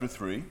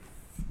3.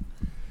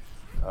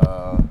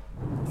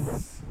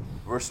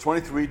 Verse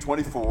 23,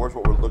 24 is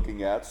what we're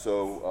looking at.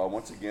 So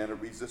once again, it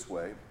reads this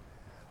way.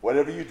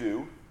 Whatever you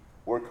do,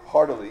 work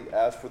heartily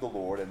as for the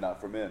Lord and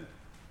not for men,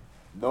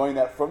 knowing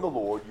that from the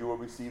Lord you will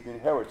receive the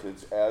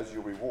inheritance as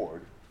your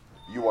reward.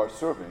 You are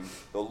serving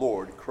the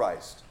Lord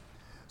Christ.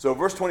 So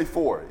verse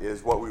 24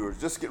 is what we were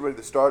just getting ready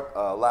to start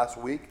last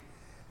week.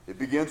 It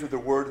begins with the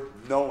word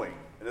knowing.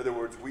 In other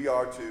words, we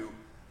are to...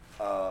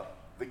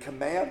 the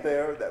command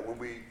there that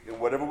in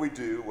whatever we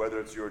do, whether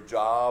it's your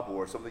job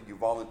or something you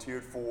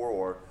volunteered for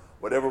or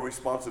whatever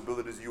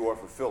responsibilities you are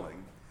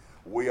fulfilling,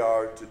 we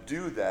are to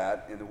do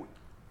that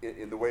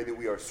in the way that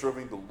we are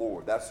serving the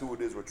Lord. That's who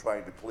it is we're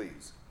trying to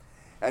please.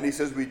 And he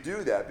says we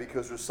do that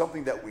because there's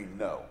something that we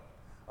know.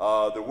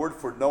 The word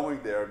for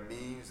knowing there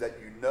means that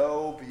you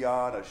know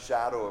beyond a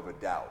shadow of a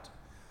doubt.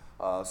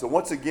 So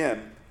once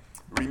again,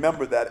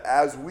 remember that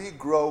as we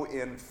grow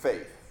in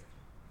faith,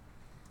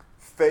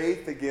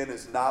 faith, again,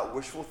 is not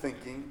wishful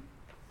thinking.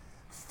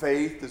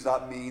 Faith does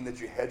not mean that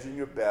you're hedging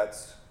your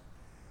bets.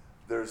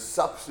 There's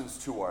substance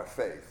to our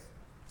faith.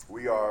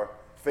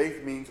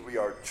 Faith means we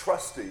are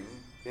trusting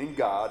in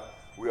God.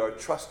 We are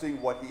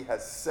trusting what he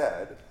has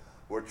said.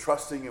 We're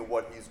trusting in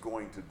what he's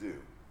going to do.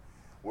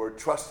 We're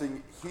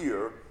trusting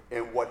here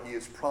in what he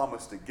has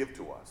promised to give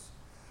to us.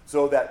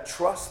 So that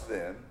trust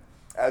then,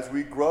 as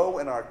we grow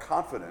in our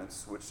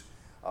confidence,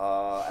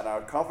 and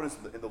our confidence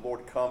in the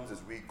Lord comes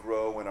as we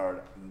grow in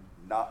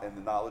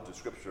the knowledge of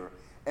Scripture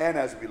and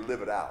as we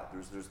live it out.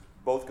 There's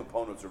both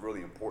components are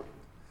really important.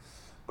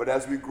 But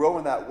as we grow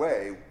in that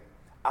way,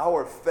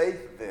 our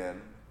faith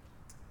then,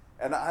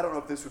 and I don't know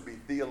if this would be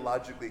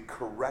theologically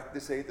correct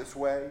to say it this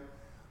way,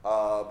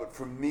 but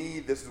for me,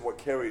 this is what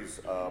carries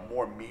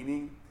more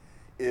meaning,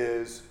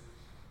 is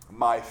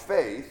my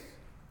faith,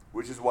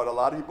 which is what a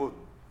lot of people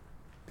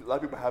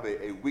have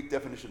a weak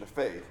definition of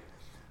faith.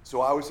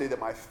 So I would say that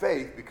my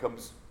faith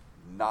becomes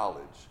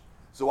knowledge.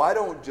 So I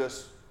don't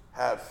just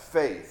have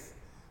faith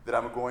that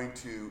I'm going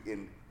to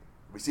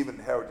receive an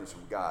inheritance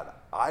from God.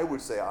 I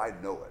would say I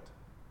know it.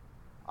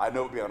 I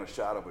know it beyond a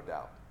shadow of a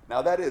doubt.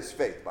 Now that is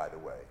faith, by the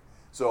way.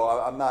 So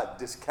I'm not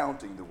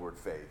discounting the word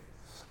faith.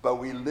 But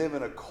we live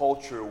in a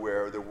culture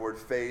where the word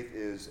faith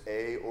is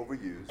A,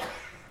 overused,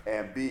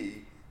 and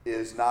B,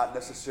 is not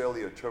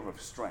necessarily a term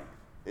of strength.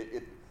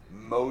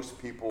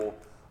 Most people,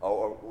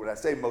 or when I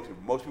say most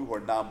people who are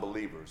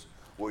non-believers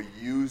will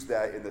use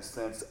that in the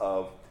sense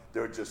of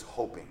they're just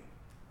hoping.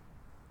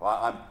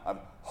 Well, I'm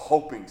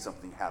hoping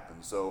something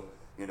happens. So,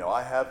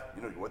 I have,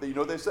 what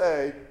they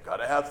say,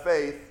 gotta have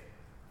faith.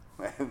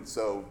 And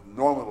so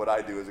normally what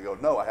I do is I go,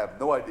 no, I have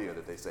no idea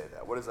that they say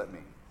that. What does that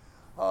mean?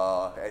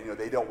 And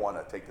they don't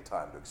want to take the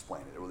time to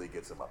explain it. It really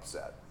gets them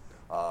upset.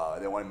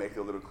 They want to make it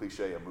a little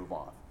cliche and move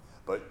on.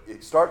 But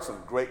it starts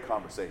some great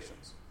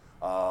conversations.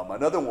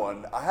 Another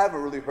one, I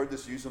haven't really heard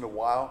this used in a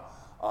while,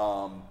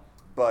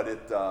 but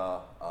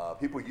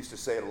people used to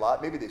say it a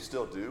lot. Maybe they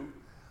still do.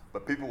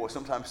 But people will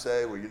sometimes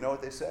say, well, you know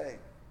what they say?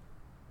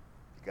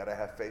 You got to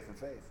have faith in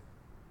faith.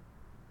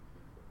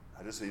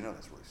 I just so you know,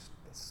 that's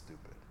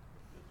stupid.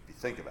 If you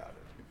think about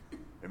it.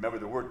 Remember,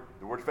 the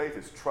word faith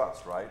is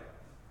trust, right?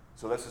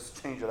 So let's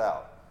just change it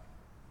out.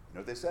 You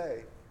know what they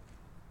say?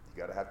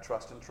 You got to have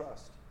trust and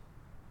trust.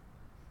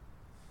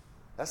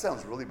 That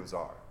sounds really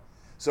bizarre.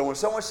 So when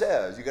someone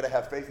says you got to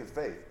have faith in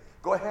faith,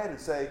 go ahead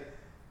and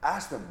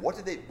ask them, what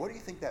do you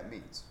think that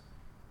means?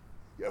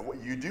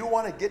 You do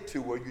want to get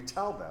to where you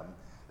tell them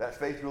that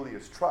faith really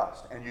is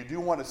trust. And you do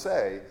want to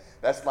say,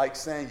 that's like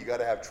saying you got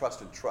to have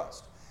trust and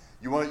trust.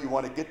 You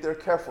want to get there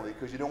carefully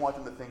because you don't want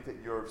them to think that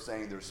you're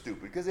saying they're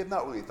stupid because they've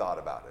not really thought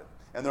about it.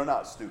 And they're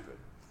not stupid.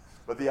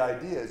 But the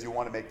idea is you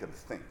want to make them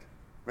think.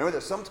 Remember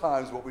that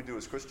sometimes what we do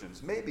as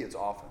Christians, maybe it's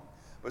often,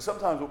 but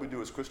sometimes what we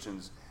do as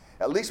Christians,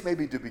 at least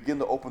maybe to begin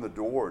to open the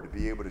door to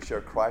be able to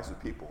share Christ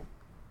with people,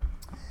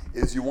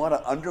 is you want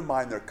to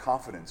undermine their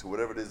confidence in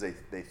whatever it is they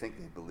think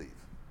they believe.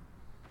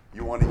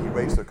 You want to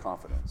erase their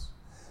confidence.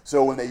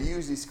 So when they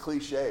use these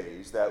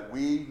cliches that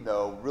we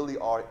know really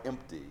are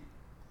empty,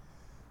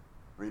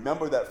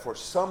 remember that for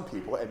some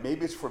people, and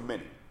maybe it's for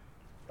many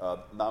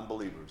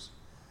non-believers,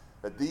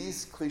 that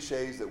these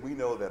cliches that we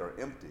know that are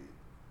empty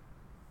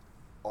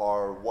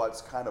are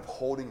what's kind of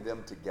holding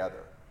them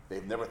together.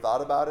 They've never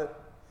thought about it.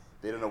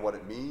 They don't know what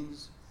it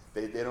means.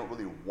 They don't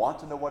really want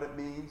to know what it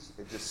means.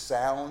 It just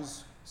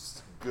sounds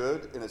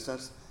good in a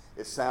sense.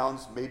 It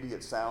sounds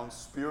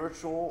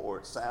spiritual or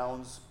it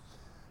sounds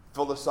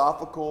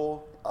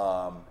philosophical.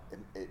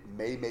 It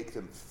may make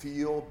them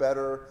feel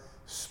better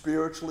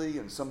spiritually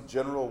in some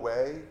general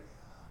way.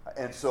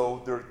 And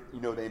so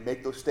they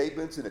make those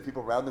statements, and the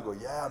people around them go,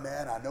 "Yeah,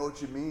 man, I know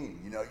what you mean.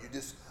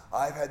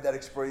 I've had that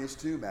experience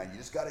too, man. You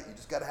just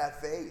gotta have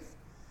faith."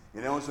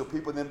 And so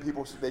people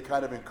they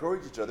kind of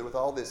encourage each other with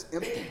all this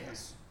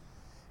emptiness.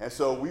 And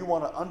so we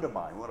want to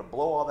undermine, we want to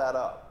blow all that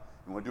up.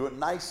 We want to do it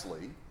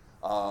nicely,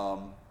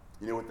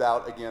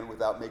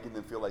 without making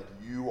them feel like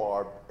you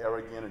are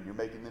arrogant and you're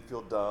making them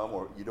feel dumb,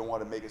 or you don't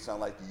want to make it sound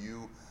like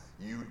you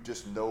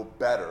just know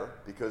better,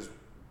 because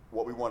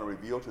what we want to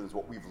reveal to them is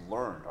what we've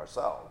learned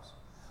ourselves.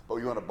 or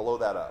you want to blow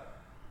that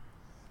up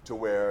to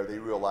where they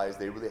realize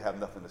they really have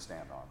nothing to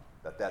stand on,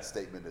 that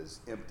statement is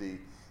empty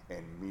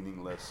and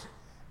meaningless.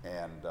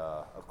 And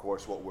of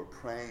course, what we're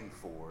praying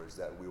for is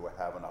that we will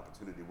have an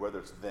opportunity, whether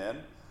it's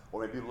then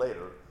or maybe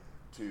later,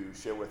 to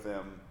share with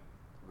them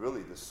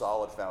really the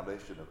solid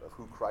foundation of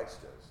who Christ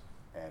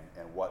is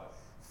and what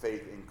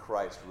faith in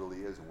Christ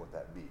really is and what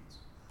that means.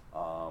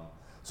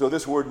 So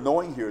this word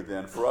knowing here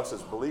then, for us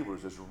as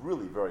believers, is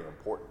really very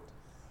important.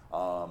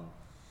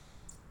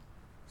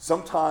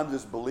 Sometimes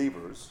as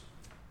believers,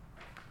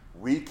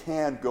 we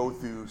can go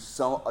through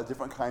some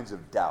different kinds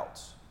of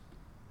doubts.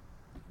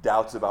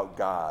 Doubts about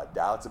God,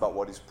 doubts about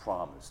what he's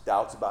promised,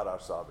 doubts about our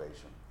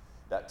salvation,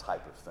 that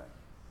type of thing.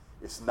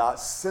 It's not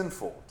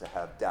sinful to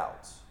have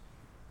doubts.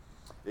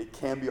 It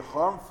can be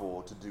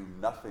harmful to do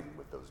nothing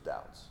with those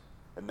doubts.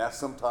 And that's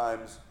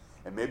sometimes,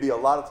 and maybe a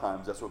lot of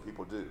times, that's what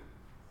people do.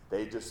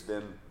 They just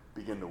then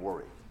begin to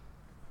worry.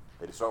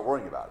 They just start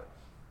worrying about it.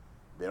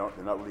 They're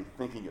not really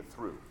thinking it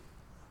through.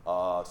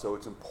 So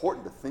it's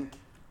important to think,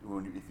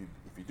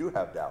 if you do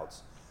have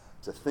doubts,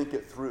 to think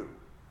it through.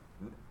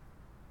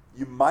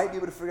 You might be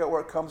able to figure out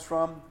where it comes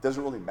from.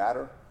 Doesn't really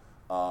matter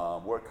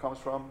where it comes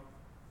from.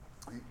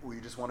 We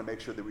just want to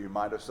make sure that we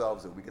remind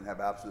ourselves that we can have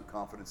absolute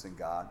confidence in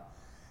God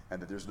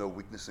and that there's no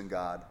weakness in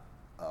God.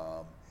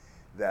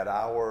 That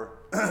our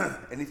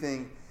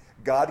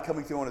God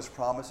coming through on his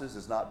promises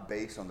is not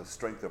based on the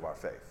strength of our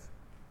faith.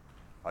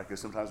 Right? Because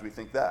sometimes we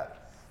think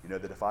that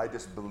if I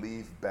just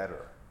believe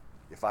better,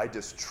 if I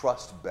just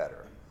trust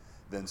better,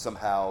 then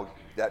somehow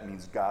that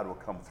means God will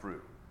come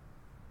through.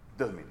 It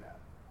doesn't mean that.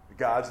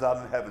 God's not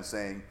in heaven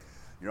saying,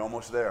 you're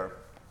almost there.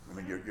 I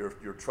mean,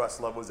 your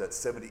trust level is at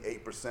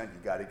 78%. You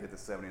got to get to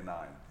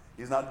 79.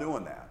 He's not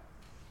doing that,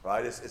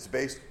 right? It's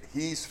based.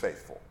 He's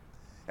faithful,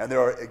 and there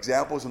are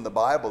examples in the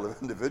Bible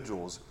of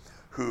individuals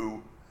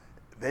who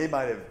they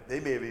may have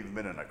even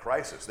been in a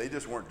crisis. They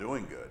just weren't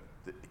doing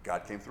good.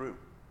 God came through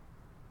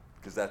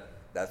because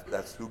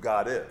that's who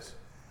God is,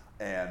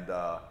 and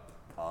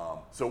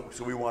so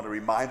we want to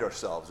remind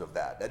ourselves of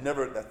that.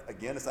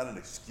 Again, it's not an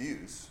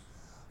excuse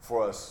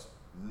for us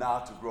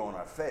not to grow in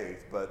our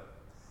faith, but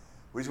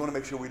we just want to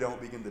make sure we don't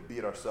begin to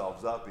beat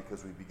ourselves up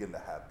because we begin to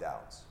have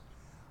doubts.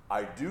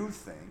 I do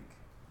think,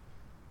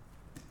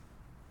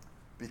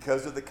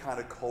 because of the kind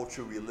of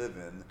culture we live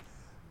in,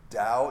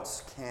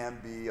 doubts can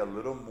be a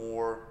little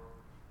more,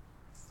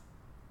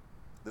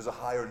 there's a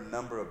higher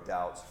number of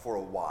doubts for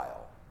a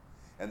while.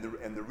 And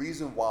the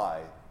reason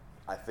why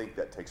I think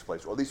that takes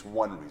place, or at least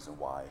one reason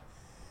why,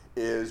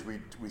 is we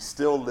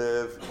still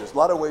live, there's a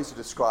lot of ways to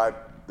describe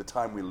the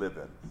time we live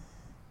in.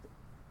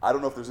 I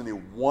don't know if there's any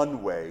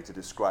one way to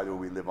describe the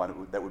way we live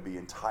on that would be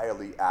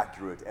entirely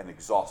accurate and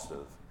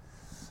exhaustive.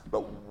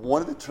 But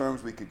one of the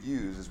terms we could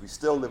use is we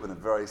still live in a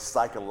very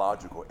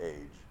psychological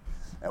age.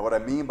 And what I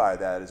mean by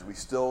that is we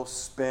still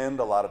spend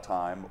a lot of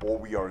time, or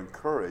we are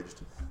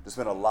encouraged to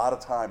spend a lot of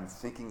time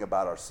thinking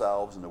about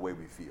ourselves and the way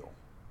we feel.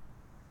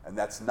 And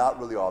that's not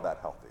really all that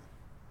healthy.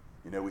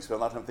 We spend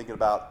a lot of time thinking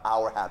about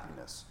our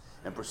happiness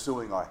and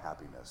pursuing our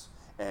happiness.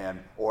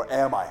 Or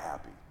am I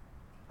happy?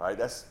 Right?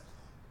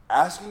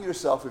 Asking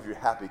yourself if you're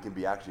happy can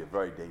be actually a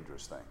very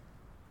dangerous thing,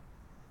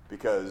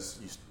 because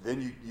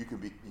then you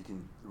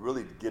can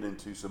really get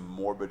into some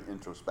morbid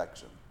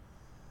introspection.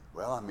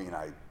 Well,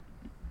 I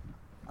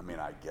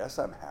guess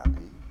I'm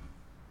happy,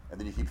 and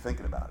then you keep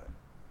thinking about it.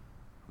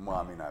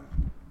 Well,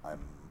 I'm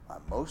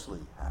mostly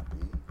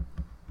happy.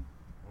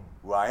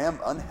 Well, I am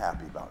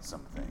unhappy about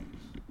some things.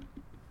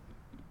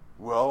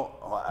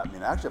 Well,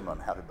 actually, I'm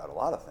unhappy about a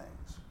lot of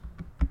things.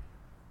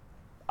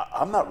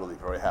 I'm not really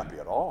very happy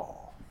at all.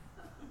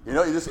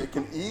 It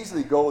can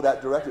easily go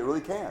that direction. It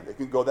really can. It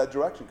can go that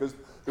direction because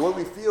the way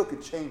we feel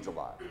can change a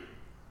lot.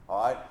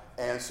 All right?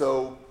 And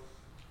so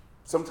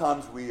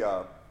sometimes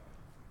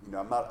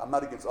I'm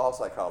not against all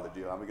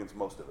psychology. I'm against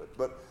most of it.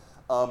 But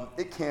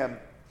it can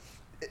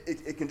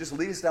just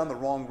lead us down the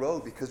wrong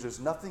road because there's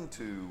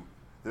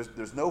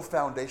no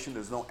foundation,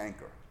 there's no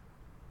anchor.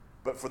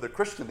 But for the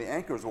Christian, the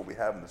anchor is what we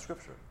have in the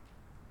Scripture.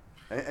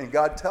 And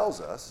God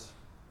tells us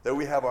that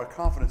we have our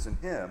confidence in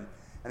him,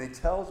 and he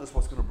tells us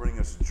what's going to bring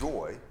us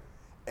joy,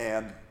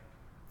 and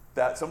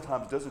that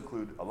sometimes does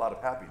include a lot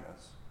of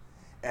happiness.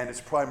 And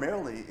it's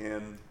primarily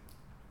in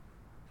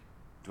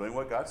doing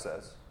what God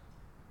says,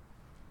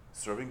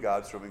 serving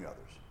God, serving others.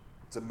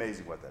 It's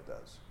amazing what that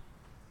does.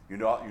 You're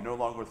no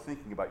longer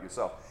thinking about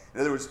yourself. In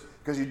other words,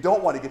 because you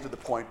don't want to get to the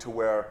point to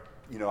where,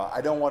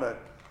 I don't want to,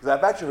 because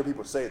I've actually heard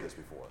people say this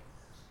before,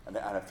 and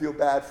I feel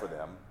bad for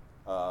them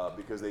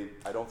because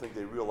I don't think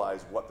they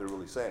realize what they're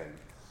really saying.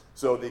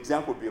 So the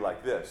example would be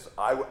like this.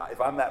 If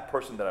I'm that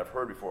person that I've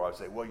heard before, I'd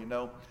say, well,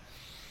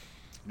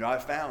 I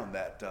found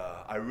that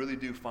I really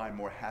do find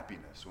more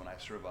happiness when I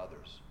serve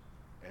others.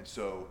 And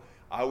so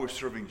I was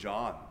serving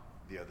John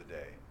the other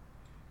day,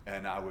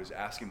 and I was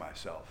asking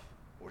myself,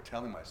 or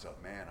telling myself,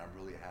 man, I'm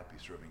really happy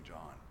serving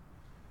John.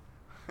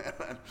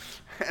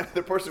 And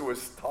the person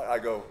was, I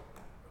go,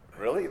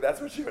 really? That's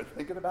what you were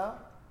thinking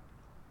about?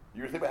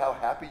 You were thinking about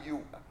how happy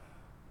you,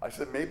 I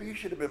said, maybe you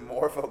should have been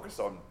more focused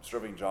on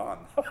serving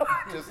John.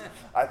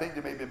 I think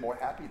there may be more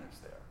happiness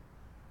there.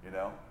 You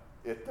know,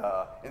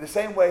 in the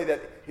same way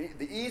that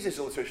the easiest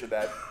illustration of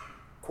that,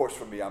 of course,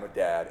 for me, I'm a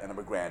dad and I'm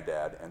a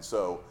granddad, and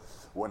so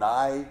when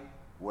I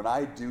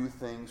do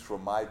things for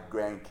my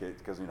grandkids,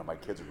 because my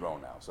kids are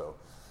grown now, so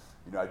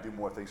I do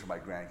more things for my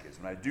grandkids.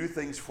 When I do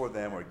things for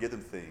them or give them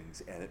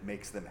things, and it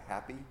makes them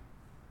happy,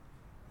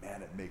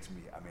 man, it makes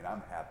me.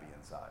 I'm happy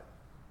inside.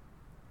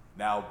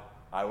 Now,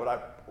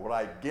 what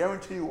I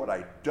guarantee you, what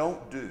I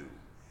don't do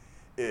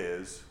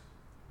is,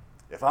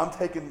 if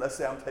let's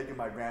say I'm taking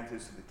my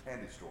grandkids to the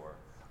candy store,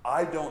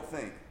 I don't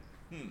think,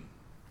 if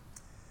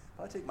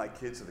I take my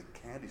kids to the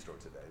candy store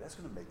today, that's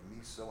going to make me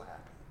so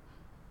happy.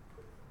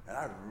 And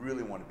I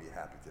really want to be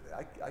happy today.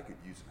 I could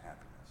use some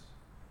happiness.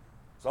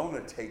 So I'm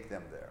going to take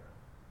them there.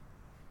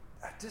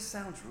 That just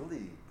sounds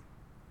really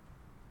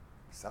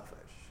selfish.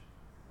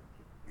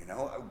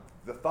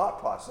 The thought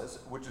process,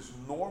 which is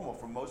normal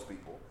for most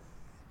people,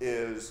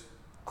 is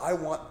I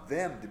want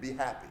them to be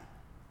happy.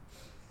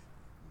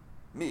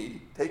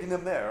 Me taking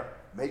them there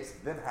makes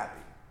them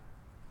happy.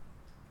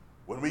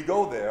 When we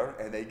go there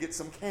and they get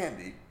some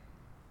candy,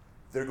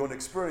 they're going to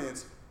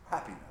experience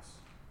happiness.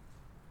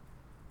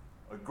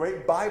 A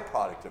great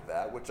byproduct of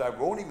that, which I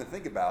won't even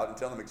think about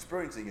until I'm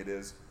experiencing it,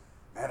 is,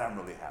 man, I'm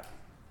really happy.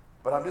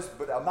 But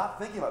I'm not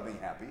thinking about being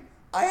happy.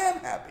 I am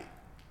happy.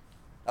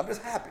 I'm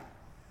just happy.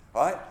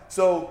 All right?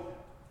 So,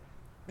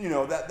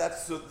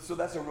 that's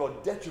a real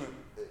detriment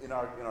in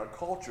our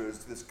culture,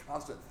 is this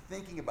constant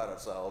thinking about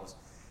ourselves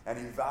and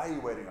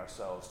evaluating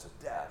ourselves to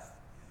death.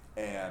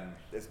 And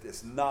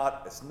it's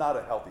not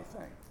a healthy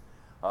thing.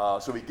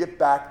 So we get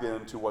back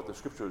then to what the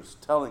scripture is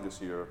telling us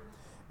here,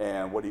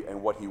 and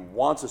what he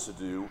wants us to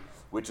do,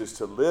 which is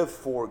to live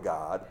for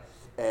God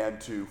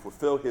and to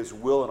fulfill his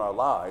will in our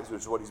lives,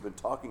 which is what he's been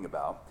talking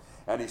about.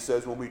 And he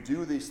says, when we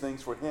do these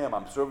things for him,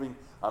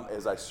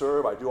 as I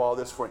serve, I do all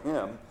this for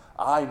him.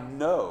 I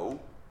know,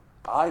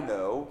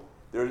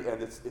 there,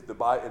 and in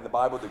the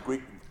Bible, the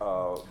Greek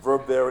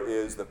verb there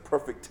is the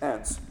perfect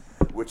tense,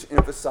 which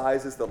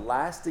emphasizes the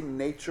lasting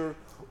nature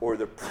or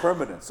the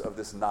permanence of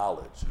this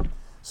knowledge.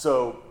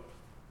 So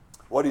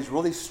what he's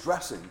really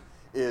stressing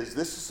is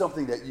this is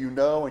something that you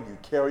know and you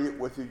carry it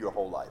with you your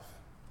whole life.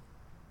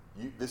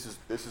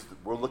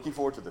 We're looking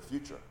forward to the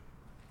future.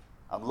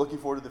 I'm looking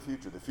forward to the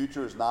future. The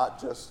future is not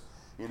just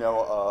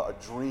a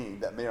dream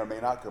that may or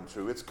may not come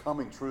true. It's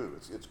coming true.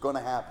 It's going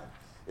to happen.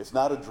 It's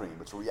not a dream.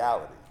 It's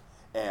reality.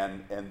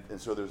 And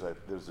so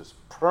there's this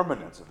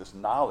permanence of this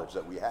knowledge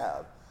that we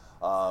have,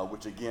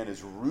 which again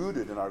is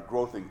rooted in our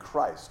growth in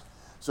Christ.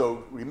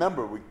 So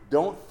remember, we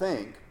don't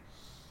think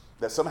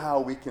that somehow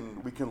we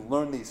can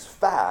learn these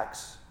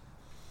facts,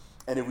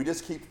 and if we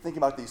just keep thinking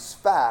about these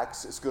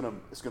facts, it's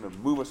gonna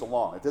move us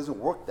along. It doesn't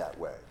work that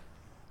way.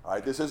 All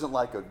right, this isn't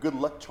like a good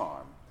luck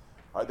charm.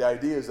 All right, the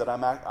idea is that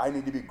I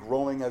need to be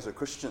growing as a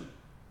Christian,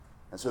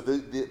 and so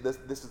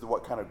this is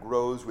what kind of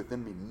grows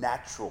within me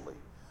naturally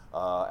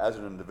as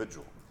an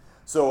individual.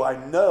 So I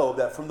know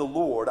that from the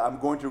Lord I'm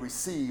going to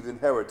receive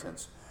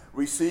inheritance.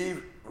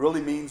 Receive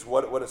really means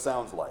what it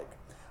sounds like.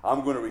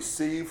 I'm going to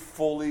receive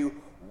fully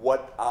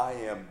what I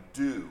am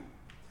due.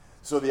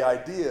 So the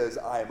idea is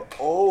I am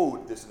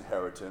owed this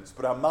inheritance,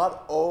 but I'm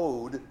not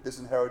owed this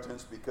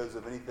inheritance because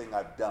of anything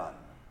I've done.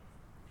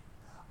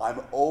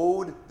 I'm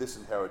owed this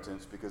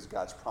inheritance because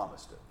God's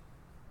promised it.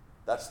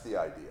 That's the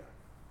idea.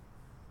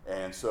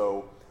 And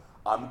so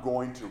I'm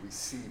going to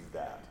receive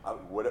that.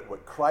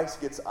 What Christ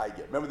gets, I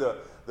get. Remember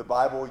the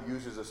Bible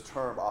uses this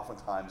term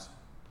oftentimes.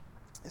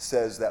 It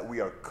says that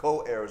we are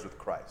co-heirs with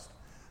Christ.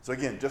 So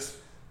again, just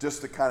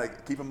to kind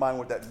of keep in mind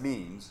what that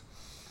means,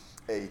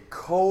 a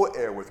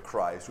co-heir with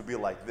Christ would be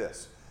like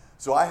this.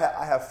 So I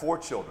have 4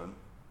 children.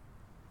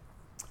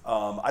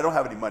 I don't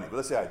have any money, but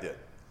let's say I did.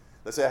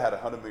 Let's say I had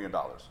 $100 million.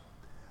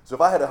 So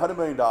if I had $100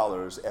 million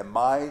and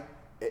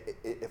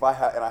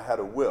I had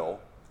a will,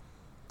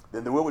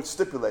 then the will would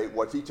stipulate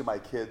what each of my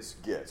kids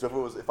get.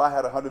 So if I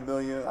had $100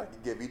 million, I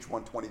could give each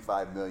one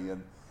 $25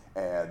 million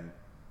and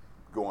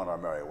go on our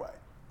merry way.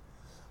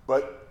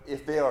 But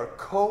if they are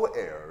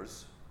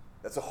co-heirs,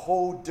 that's a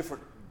whole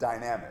different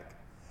dynamic.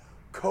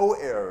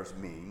 Co-heirs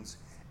means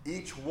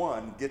each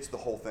one gets the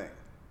whole thing.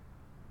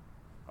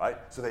 Right?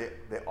 So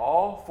they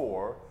all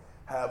 4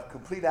 have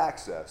complete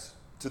access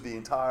to the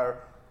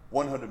entire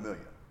 $100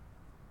 million.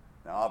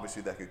 Now,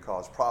 obviously, that could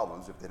cause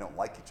problems if they don't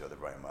like each other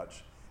very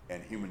much,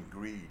 and human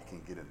greed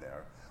can get in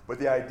there. But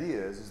the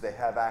idea is they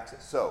have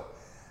access. So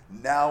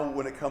now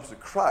when it comes to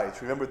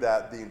Christ, remember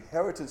that the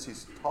inheritance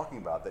he's talking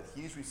about, that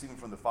he's receiving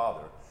from the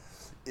Father,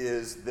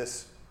 is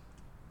this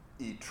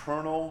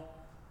eternal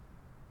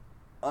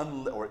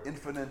or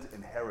infinite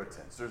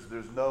inheritance.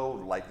 There's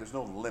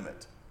no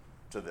limit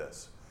to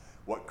this.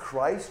 What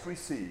Christ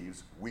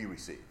receives, we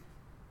receive.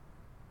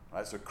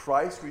 Right? So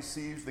Christ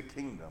receives the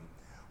kingdom.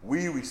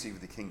 We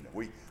receive the kingdom.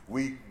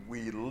 We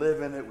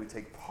live in it. We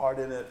take part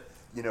in it.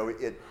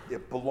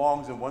 It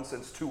belongs in one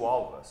sense to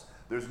all of us.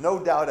 There's no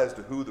doubt as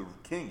to who the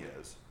king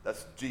is.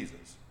 That's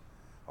Jesus.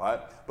 All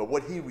right? But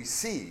what he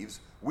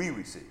receives, we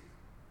receive.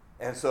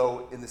 And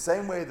so in the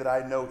same way that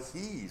I know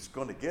he's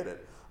going to get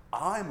it,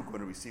 I'm going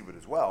to receive it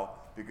as well,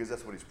 because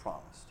that's what he's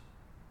promised.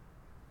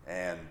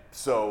 And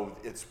so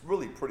it's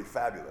really pretty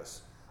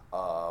fabulous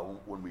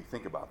when we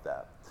think about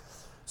that.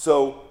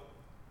 So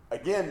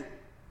again,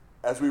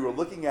 as we were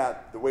looking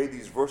at the way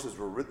these verses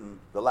were written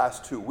the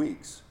last 2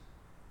 weeks,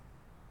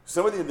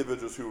 some of the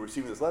individuals who are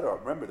receiving this letter,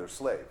 remember, they're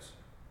slaves.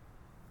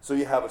 So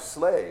you have a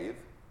slave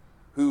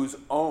who's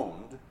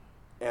owned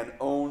and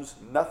owns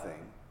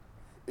nothing,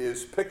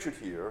 is pictured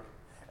here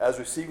as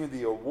receiving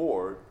the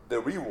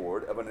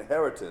reward of an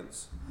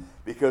inheritance,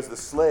 because the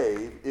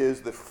slave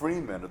is the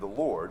freeman of the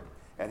Lord,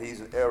 and he's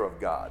an heir of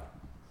God.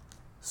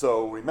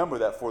 So remember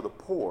that for the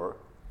poor,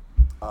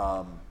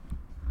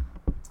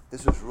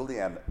 this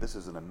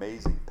is an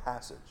amazing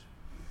passage.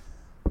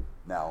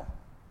 Now,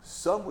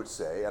 some would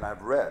say, and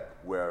I've read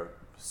where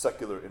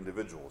secular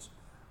individuals,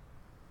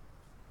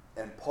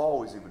 and Paul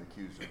was even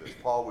accused of this.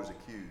 Paul was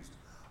accused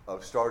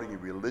of starting a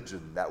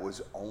religion that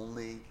was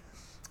only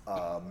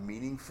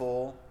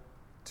meaningful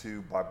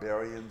to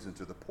barbarians and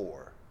to the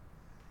poor,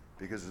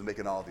 because it was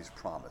making all these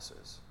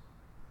promises.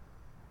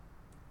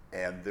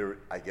 And there,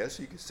 I guess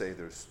you could say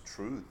there's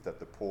truth that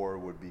the poor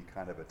would be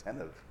kind of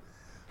attentive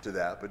to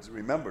that. But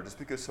remember, just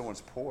because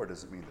someone's poor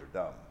doesn't mean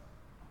they're dumb.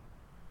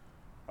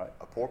 Right?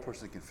 A poor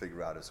person can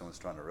figure out if someone's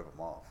trying to rip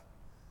them off.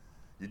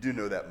 You do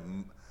know that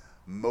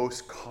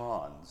most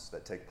cons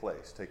that take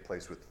place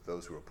with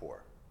those who are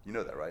poor. You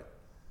know that, right?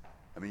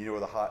 I mean, you know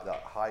where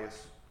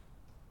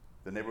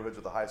the neighborhoods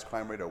with the highest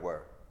crime rate are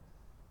where?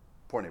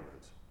 Poor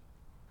neighborhoods.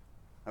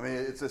 I mean,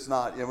 it's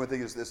not, one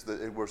thing is this,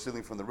 we're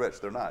stealing from the rich.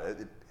 They're not.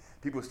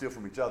 People steal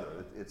from each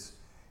other. It's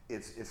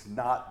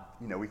not,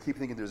 we keep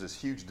thinking there's this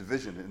huge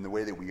division in the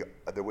way that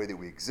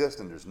we exist,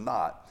 and there's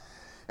not.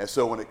 And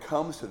so when it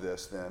comes to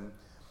this, then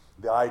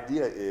the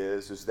idea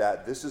is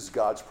that this is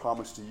God's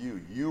promise to you.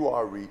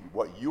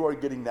 What you are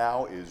getting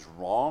now is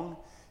wrong.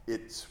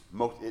 It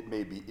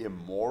may be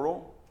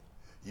immoral.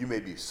 You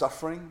may be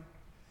suffering.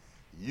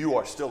 You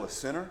are still a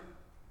sinner.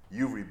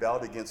 You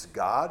rebelled against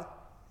God.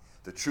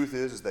 The truth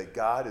is that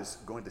God is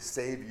going to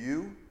save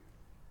you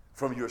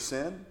from your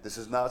sin. This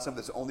is not something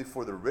that's only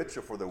for the rich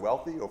or for the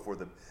wealthy or for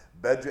the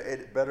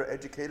better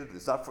educated.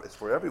 It's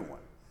for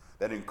everyone.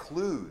 That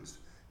includes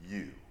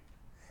you.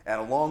 And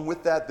along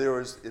with that,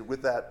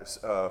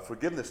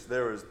 forgiveness,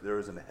 there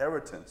is an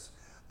inheritance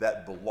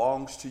that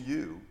belongs to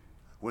you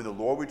when the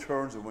Lord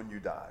returns and when you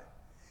die.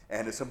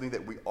 And it's something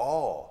that we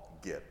all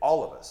get,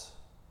 all of us.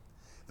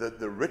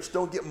 The rich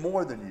don't get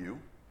more than you.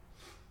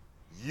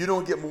 You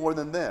don't get more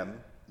than them.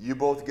 You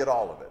both get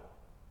all of it.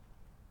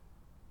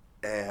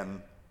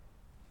 And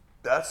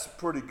that's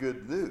pretty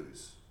good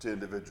news to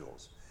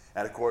individuals.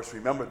 And of course,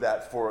 remember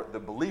that for the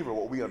believer,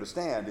 what we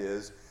understand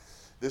is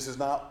this is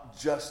not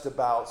just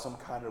about some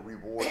kind of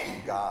reward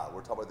from God.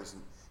 We're talking about this,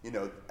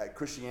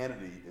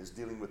 Christianity is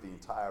dealing with the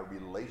entire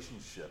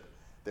relationship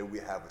that we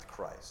have with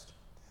Christ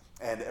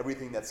and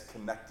everything that's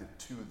connected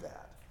to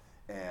that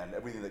and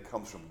everything that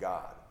comes from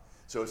God.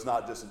 So it's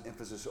not just an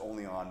emphasis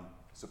only on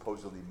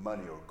supposedly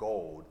money or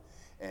gold,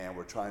 and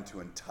we're trying to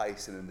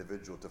entice an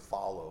individual to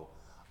follow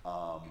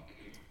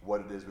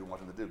what it is we want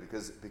them to do.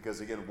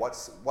 Because again,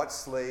 what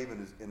slave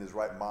in his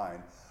right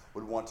mind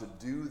would want to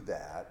do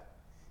that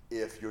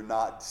if you're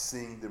not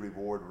seeing the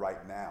reward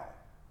right now?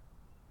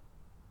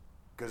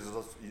 Because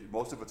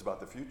most of it's about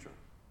the future.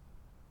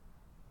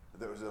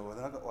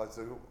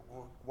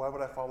 Why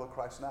would I follow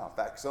Christ now? In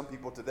fact, some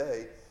people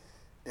today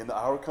in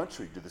our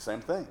country do the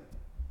same thing.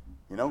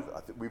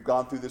 We've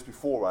gone through this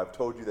before. I've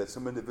told you that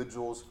some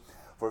individuals,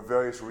 for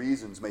various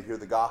reasons, may hear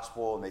the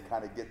gospel and they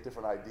kind of get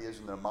different ideas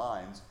in their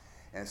minds.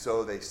 And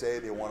so they say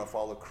they want to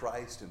follow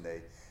Christ, and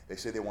they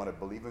say they want to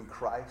believe in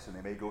Christ, and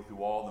they may go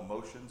through all the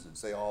motions and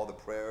say all the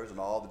prayers and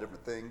all the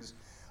different things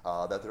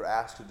that they're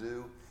asked to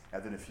do.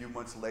 And then a few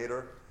months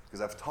later, because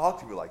I've talked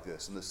to people like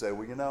this, and they say,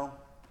 well,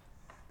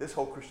 this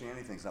whole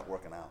Christianity thing's not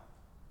working out.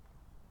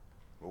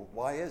 Well,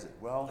 why is it?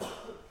 Well,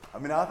 I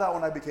thought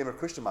when I became a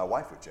Christian, my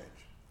wife would change.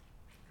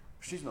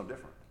 She's no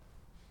different.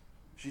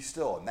 She's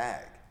still a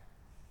nag,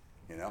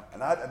 And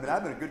I've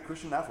been a good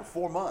Christian now for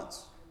 4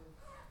 months.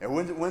 And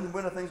when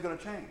are things going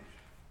to change?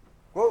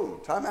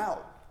 Whoa, time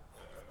out.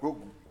 Well,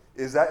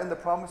 is that in the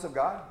promise of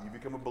God? You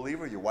become a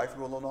believer, your wife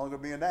will no longer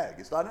be a nag.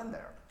 It's not in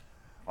there.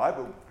 All right,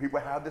 but people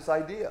have this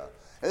idea.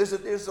 And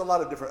there's a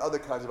lot of different other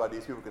kinds of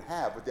ideas people can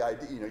have, but the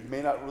idea, you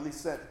may not really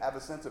have a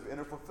sense of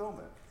inner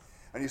fulfillment.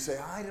 And you say,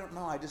 I don't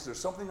know, there's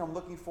something I'm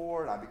looking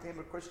for, and I became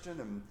a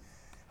Christian, and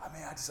I'm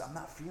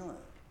not feeling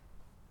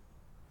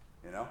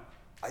it.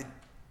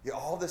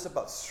 All this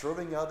about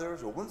serving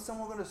others, or when's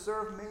someone going to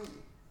serve me?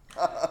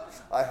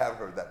 I have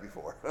heard that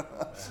before.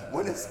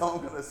 When is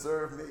someone going to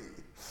serve me?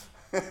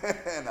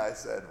 And I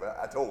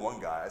told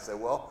one guy,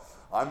 well,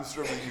 I'm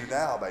serving you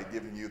now by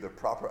giving you the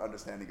proper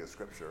understanding of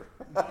Scripture.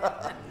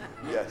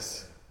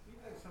 Yes. Do you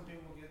think some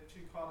people get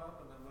too caught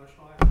up in the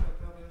emotional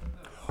aspect of it?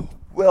 No.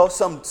 Well,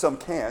 some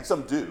can,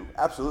 some do,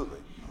 absolutely.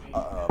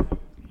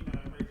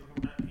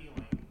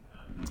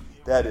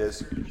 That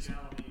is.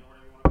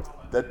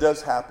 That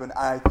does happen.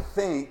 I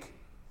think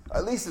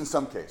at least in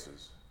some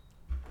cases,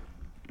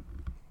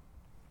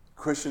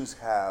 Christians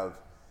have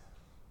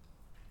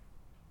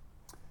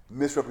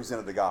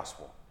misrepresented the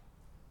gospel.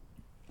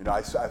 You know,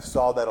 I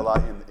saw that a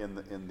lot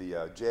in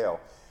the jail.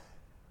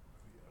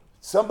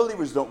 Some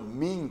believers don't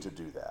mean to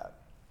do that,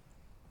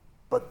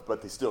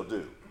 but they still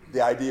do.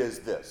 The idea is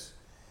this.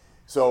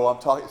 So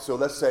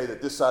let's say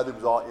that this side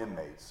was all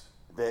inmates.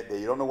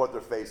 They don't know what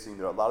they're facing.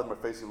 A lot of them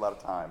are facing a lot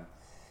of time,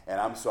 and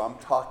I'm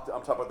talking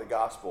about the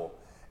gospel,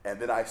 and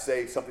then I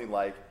say something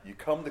like, "You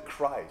come to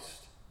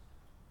Christ,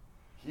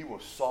 He will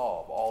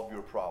solve all of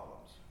your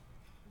problems."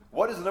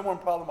 What is the number one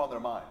problem on their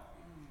mind?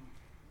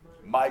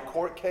 My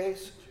court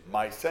case,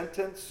 my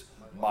sentence,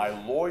 my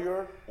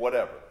lawyer,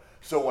 whatever.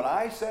 So when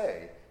I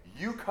say,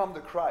 "You come to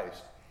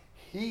Christ,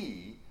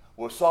 He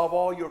will solve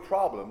all your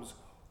problems,"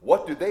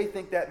 what do they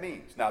think that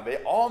means? Now, they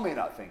all may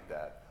not think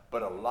that,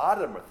 but a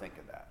lot of them are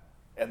thinking that.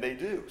 And they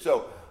do.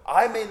 So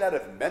I may not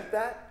have meant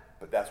that,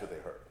 but that's what they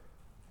heard.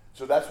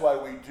 So that's why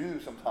we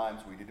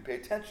need to pay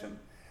attention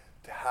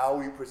to how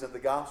we present the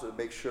gospel to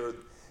make sure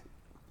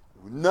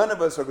none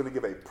of us are going to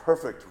give a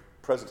perfect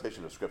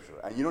presentation of Scripture.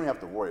 And you don't have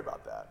to worry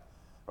about that,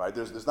 right?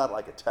 There's not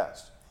like a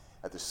test.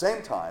 At the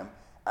same time,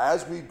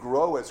 as we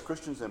grow as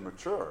Christians and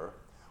mature,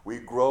 we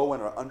grow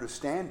in our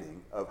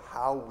understanding of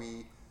how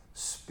we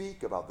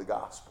speak about the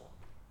gospel.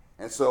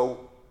 And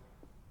so,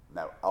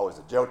 now I was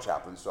a jail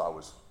chaplain, so I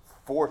was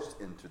forced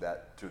into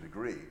that to a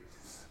degree.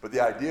 But the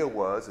idea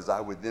was,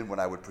 when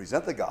I would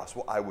present the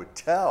gospel, I would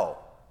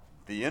tell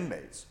the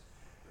inmates,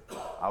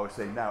 I would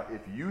say, now,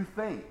 if you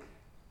think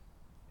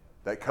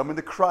that coming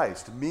to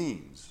Christ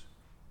means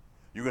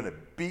you're going to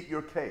beat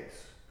your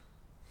case,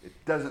 it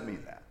doesn't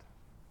mean that.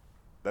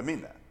 It doesn't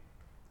mean that.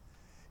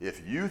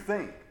 If you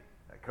think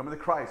that coming to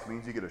Christ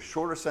means you get a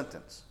shorter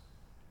sentence,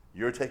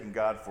 you're taking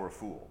God for a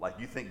fool. Like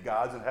you think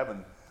God's in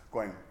heaven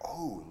going,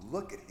 "Oh,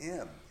 look at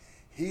him.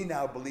 He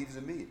now believes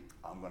in me.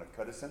 I'm going to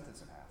cut his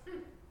sentence in half."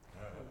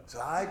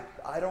 So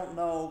I don't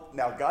know.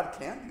 Now, God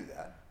can do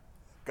that.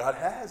 God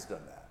has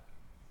done that.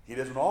 He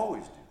doesn't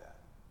always do that.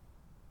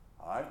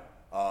 All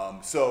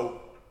right?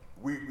 So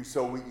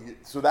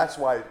that's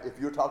why if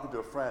you're talking to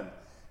a friend,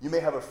 you may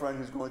have a friend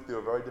who's going through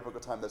a very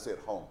difficult time, let's say at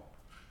home.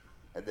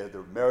 And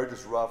their marriage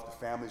is rough, the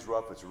family's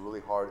rough, it's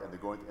really hard,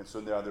 and so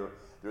now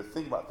they're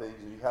thinking about things,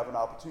 and you have an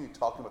opportunity to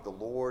talk about the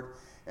Lord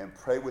and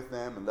pray with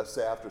them, and let's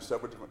say after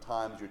several different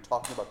times, you're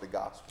talking about the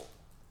gospel.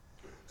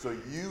 So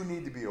you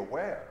need to be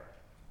aware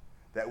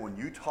that when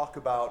you talk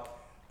about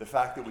the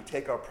fact that we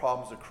take our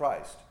problems to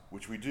Christ,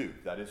 which we do,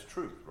 that is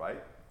truth,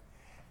 right?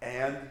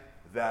 And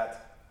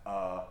that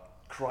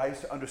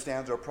Christ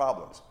understands our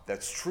problems.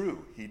 That's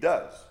true, he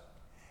does.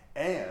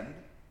 And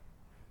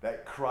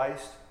that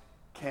Christ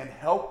can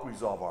help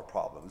resolve our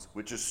problems,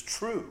 which is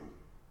true.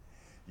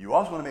 You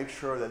also want to make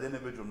sure that the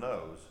individual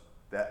knows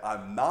that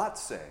I'm not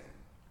saying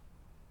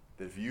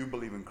that if you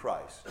believe in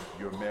Christ,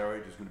 your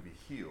marriage is going to be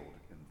healed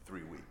in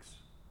 3 weeks.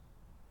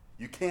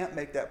 You can't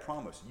make that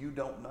promise. You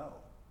don't know.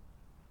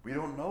 We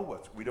don't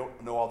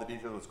know all the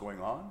details of what's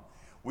going on.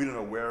 We don't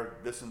know where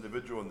this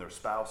individual and their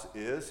spouse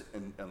is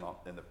in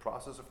the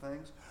process of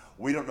things.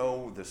 We don't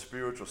know the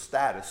spiritual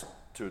status,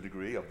 to a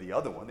degree, of the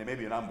other one. They may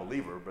be an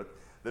unbeliever, but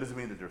that doesn't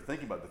mean that they're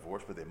thinking about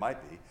divorce, but they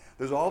might be.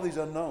 There's all these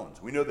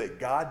unknowns. We know that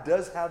God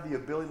does have the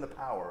ability and the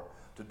power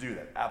to do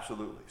that,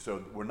 absolutely.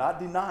 So we're not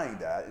denying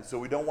that, and so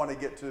we don't want to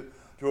get to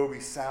where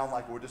we sound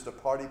like we're just a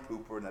party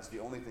pooper and that's the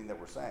only thing that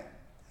we're saying.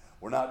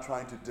 We're not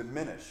trying to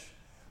diminish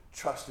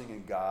trusting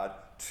in God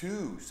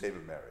to save a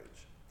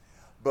marriage.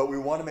 But we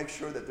want to make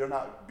sure that they're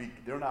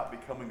not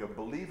becoming a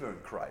believer in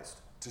Christ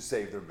to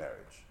save their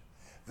marriage.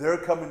 They're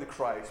coming to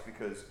Christ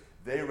because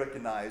they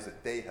recognize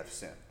that they have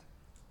sinned,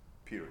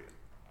 period.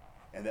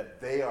 And that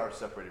they are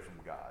separated from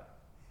God.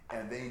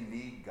 And they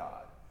need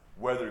God,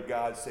 whether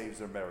God saves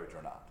their marriage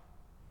or not.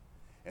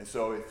 And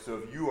so if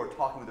you are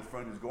talking with a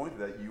friend who's going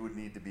through that, you would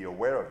need to be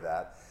aware of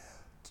that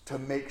to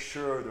make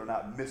sure they're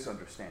not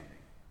misunderstanding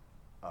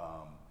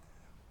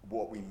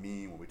what we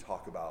mean when we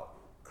talk about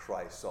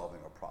Christ solving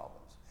our problems.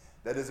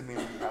 That doesn't mean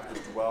you have to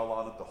dwell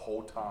on it the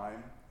whole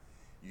time.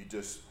 You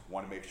just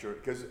want to make sure,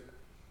 there's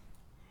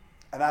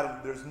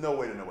no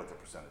way to know what the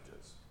percentage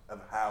is of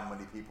how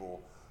many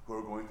people who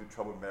are going through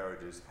troubled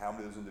marriages, how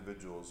many of those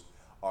individuals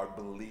are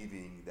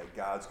believing that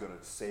God's going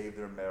to save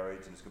their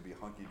marriage and it's going to be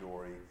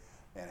hunky-dory,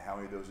 and how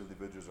many of those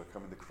individuals are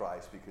coming to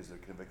Christ because they're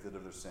convicted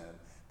of their sin,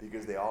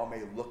 because they all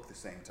may look the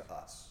same to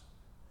us.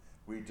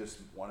 We just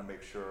want to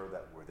make sure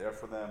that we're there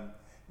for them,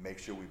 make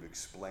sure we've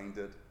explained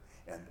it,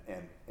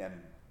 and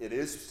it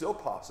is still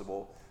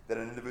possible that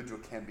an individual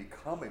can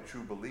become a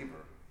true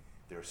believer.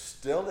 They're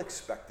still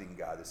expecting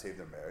God to save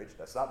their marriage.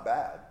 That's not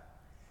bad.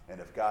 And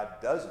if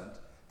God doesn't,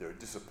 they're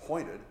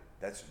disappointed.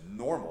 That's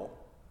normal.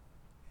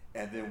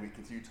 And then we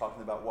continue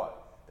talking about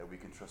what? That we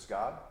can trust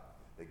God,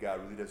 that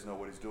God really doesn't know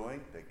what he's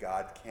doing, that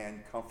God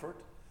can comfort,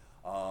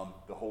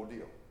 the whole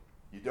deal.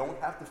 You don't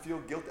have to feel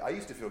guilty. I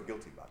used to feel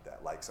guilty about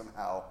that. Like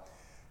somehow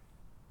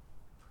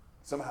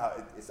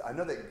I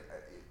know that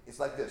it's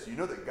like this. You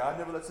know that God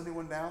never lets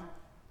anyone down,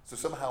 so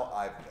somehow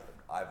I've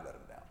let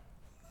him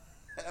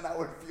down. And I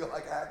would feel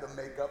like I had to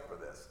make up for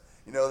this.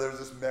 There's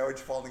this marriage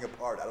falling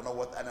apart. I don't know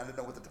what, and I didn't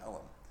know what to tell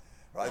him.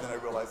 Right? Then I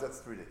realized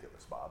that's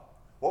ridiculous, Bob.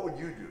 What would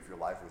you do if your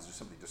life was just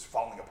simply just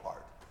falling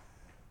apart?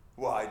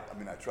 Well, I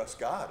trust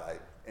God.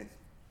 And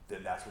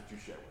then that's what you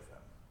share with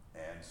them.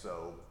 And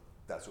so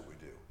that's what we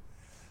do.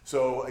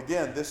 So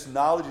again, this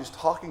knowledge he's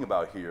talking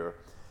about here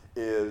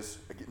is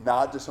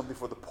not just something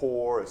for the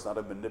poor. It's not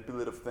a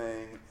manipulative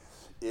thing.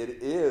 It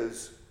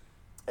is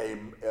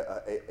an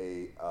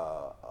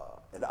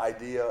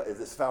idea, is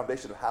this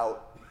foundation of how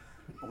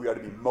we are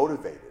to be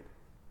motivated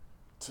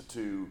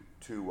to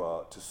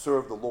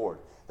serve the Lord.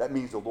 That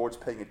means the Lord's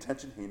paying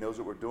attention. He knows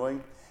what we're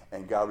doing,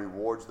 and God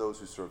rewards those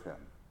who serve him.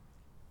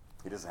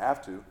 He doesn't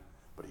have to,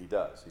 but he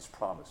does. He's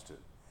promised to.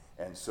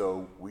 And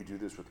so we do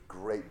this with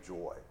great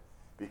joy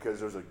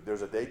because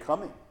there's a day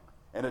coming,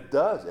 and it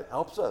does. It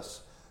helps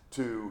us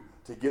to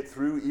get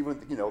through even,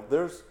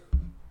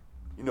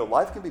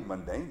 life can be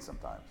mundane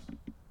sometimes.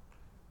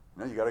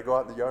 You got to go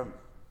out in the yard and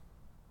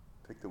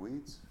pick the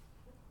weeds,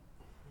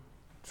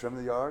 trim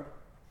the yard,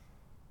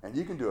 and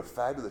you can do a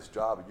fabulous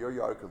job, and your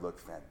yard could look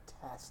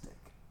fantastic.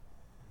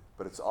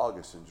 But it's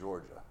August in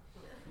Georgia.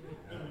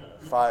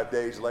 5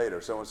 days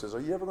later, someone says, "Are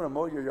you ever going to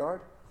mow your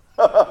yard?"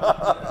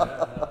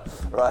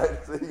 Right?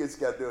 So you just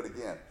got to do it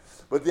again.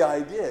 But the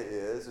idea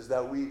is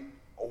that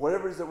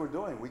whatever it is that we're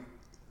doing,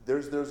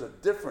 there's a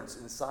difference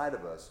inside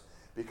of us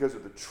because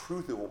of the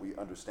truth of what we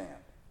understand.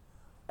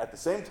 At the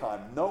same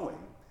time, knowing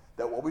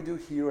that what we do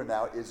here and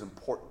now is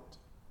important.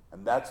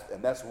 And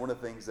that's one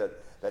of the things that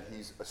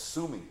he's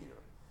assuming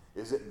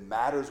here, is it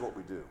matters what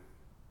we do.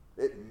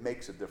 It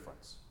makes a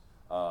difference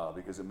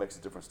because it makes a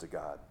difference to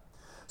God.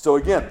 So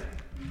again,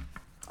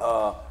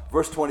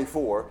 verse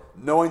 24,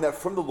 knowing that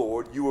from the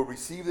Lord you will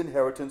receive the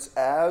inheritance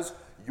as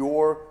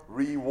your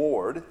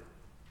reward,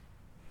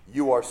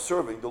 you are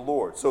serving the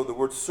Lord. So the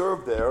word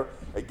serve there,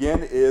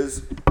 again,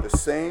 is the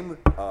same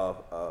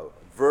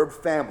verb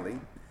family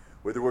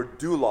where the word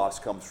doulos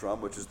comes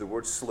from, which is the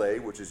word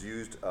slave, which is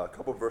used a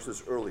couple of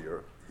verses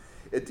earlier.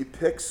 It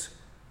depicts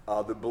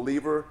the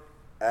believer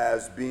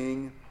as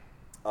being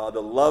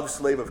the love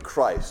slave of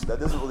Christ. That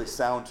doesn't really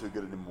sound too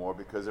good anymore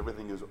because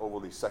everything is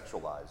overly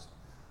sexualized.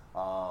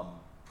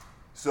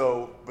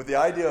 But the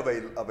idea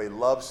of a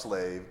love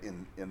slave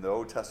in the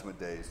Old Testament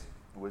days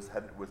was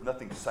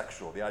nothing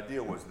sexual. The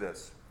idea was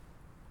this.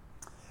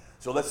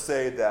 So let's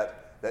say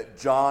that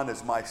John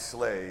is my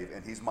slave,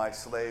 and he's my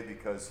slave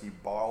because he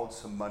borrowed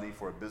some money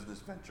for a business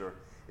venture.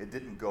 It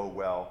didn't go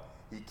well.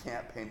 He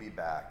can't pay me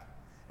back.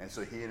 And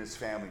so he and his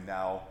family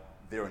now,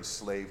 they're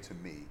enslaved to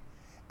me.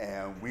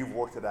 And we've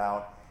worked it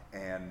out,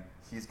 and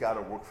he's got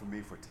to work for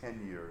me for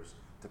 10 years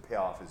to pay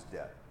off his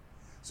debt.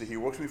 So he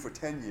works for me for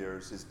 10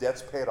 years, his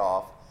debt's paid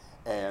off,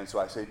 and so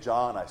I say,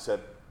 John, I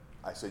said,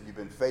 you've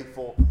been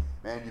faithful,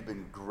 man, you've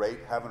been great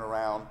having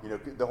around,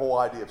 the whole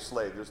idea of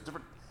slave. There's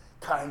different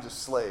kinds of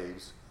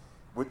slaves,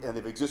 and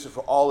they've existed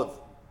for all of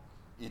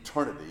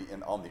eternity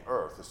and on the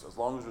earth. As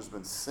long as there's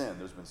been sin,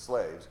 there's been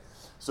slaves.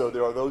 So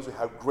there are those who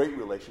have great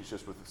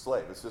relationships with the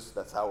slave.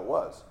 That's how it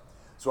was.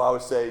 So I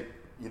would say,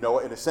 in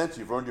a sense,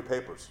 you've earned your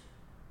papers.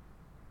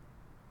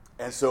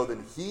 And so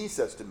then he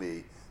says to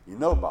me,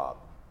 Bob,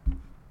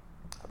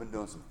 I've been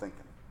doing some thinking.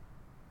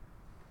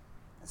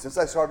 And since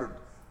I started,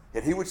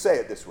 and he would say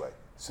it this way,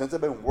 since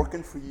I've been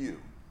working for you,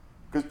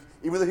 because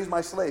even though he's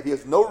my slave, he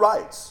has no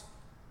rights.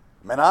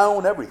 Man, I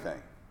own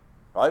everything,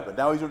 right? But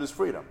now he's earned his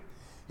freedom.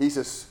 He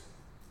says,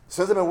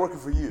 since I've been working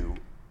for you,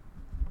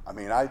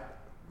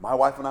 my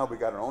wife and I, we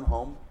got our own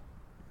home.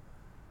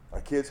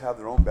 Our kids have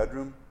their own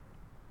bedroom.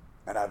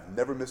 And I've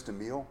never missed a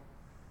meal.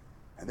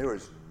 And there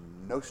is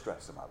no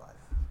stress in my life.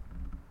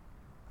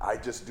 I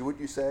just do what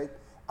you say.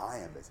 I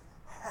am as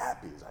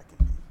happy as I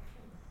can be.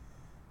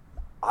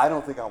 I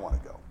don't think I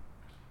want to go.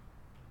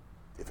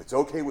 If it's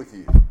okay with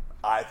you,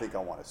 I think I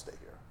want to stay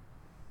here.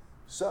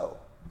 So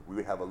we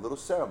would have a little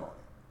ceremony.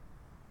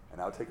 And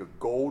I would take a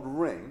gold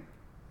ring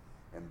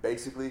and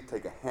basically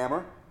take a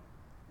hammer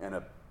and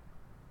a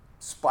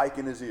spike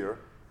in his ear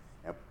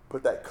and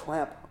put that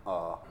clamp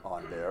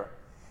on there.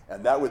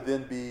 And that would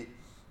then be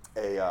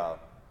a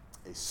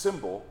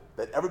symbol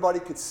that everybody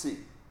could see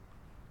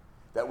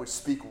that would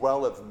speak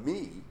well of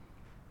me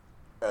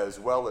as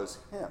well as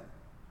him.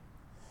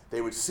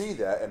 They would see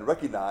that and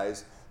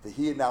recognize that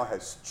he now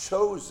has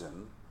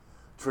chosen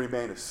to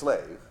remain a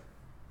slave.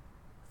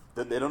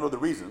 That they don't know the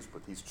reasons,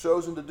 but he's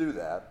chosen to do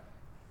that.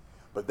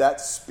 But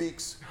that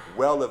speaks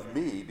well of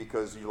me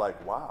because you're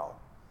like, wow,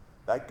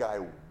 that guy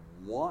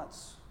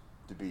wants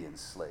to be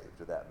enslaved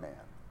to that man.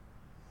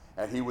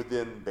 And he would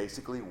then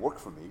basically work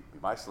for me, be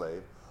my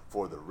slave,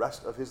 for the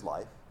rest of his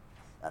life.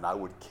 And I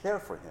would care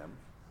for him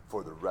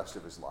for the rest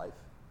of his life.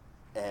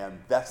 And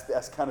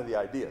that's kind of the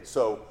idea.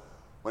 So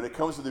when it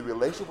comes to the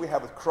relationship we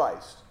have with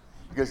Christ,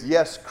 because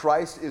yes,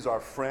 Christ is our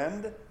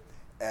friend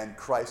and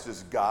Christ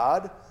is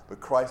God,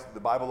 but Christ, the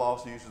Bible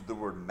also uses the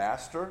word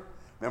master.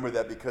 Remember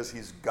that because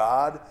he's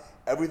God,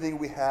 everything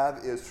we have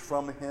is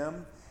from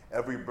him.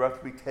 Every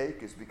breath we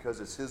take is because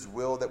it's his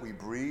will that we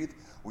breathe.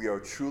 We are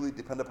truly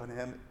dependent upon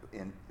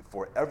him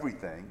for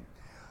everything.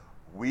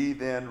 We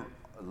then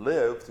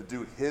live to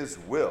do his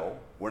will.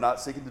 We're not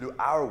seeking to do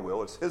our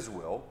will, it's his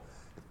will.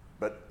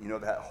 But,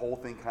 that whole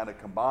thing kind of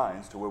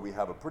combines to where we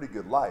have a pretty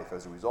good life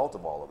as a result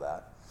of all of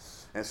that.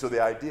 And so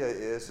the idea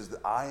is that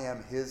I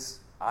am his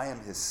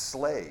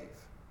slave.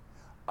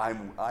 I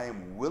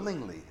am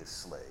willingly his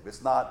slave.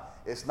 It's not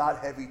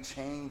heavy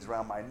chains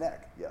around my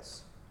neck.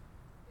 Yes?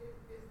 Is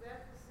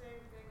that the same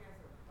thing as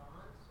a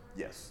bondservant?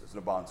 Yes, that's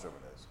what a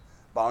bondservant is.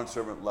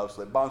 Bondservant, love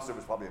slave. Bondservant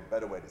is probably a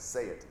better way to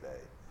say it today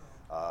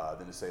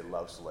than to say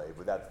love slave.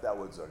 But that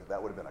would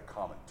have been a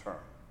common term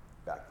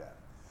back then.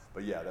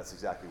 But yeah, that's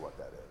exactly what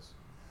that is.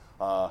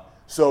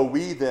 So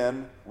we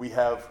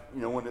have,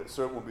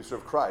 when we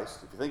serve Christ,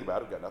 if you think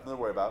about it, we've got nothing to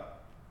worry about.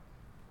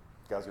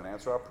 God's going to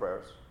answer our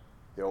prayers.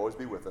 He'll always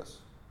be with us.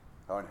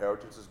 Our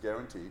inheritance is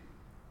guaranteed.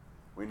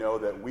 We know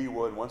that we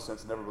will, in one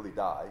sense, never really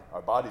die.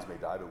 Our bodies may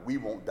die, but we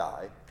won't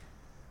die.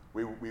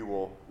 We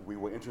will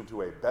enter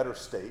into a better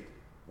state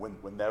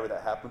whenever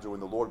that happens or when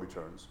the Lord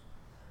returns.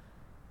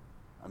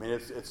 I mean,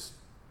 it's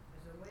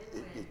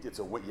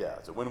a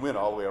win-win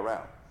all the way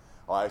around.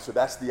 All right, so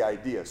that's the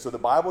idea. So the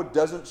Bible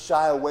doesn't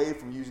shy away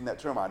from using that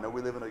term. I know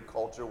we live in a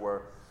culture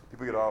where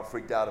people get all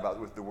freaked out about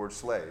with the word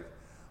slave,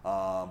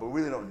 but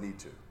we really don't need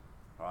to.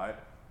 All right.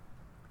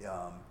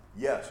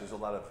 Yes, there's a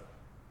lot of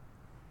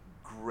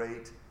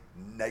great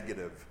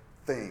negative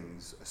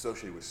things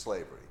associated with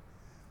slavery,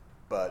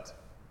 but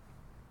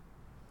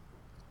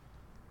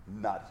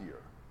not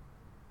here.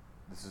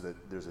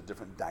 There's a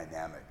different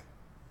dynamic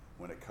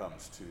when it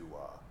comes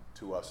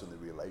to us and the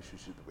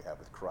relationship that we have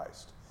with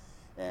Christ,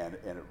 and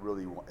it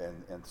really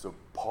and so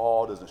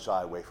Paul doesn't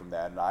shy away from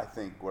that. And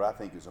what I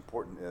think is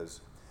important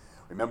is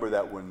remember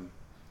that when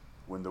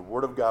the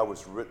Word of God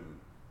was written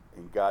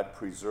and God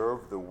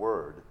preserved the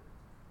Word,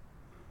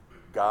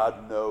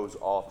 God knows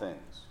all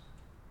things.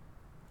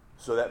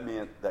 So that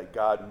meant that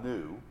God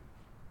knew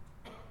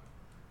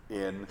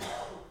in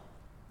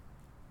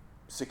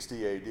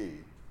 60 AD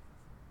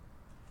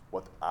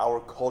what our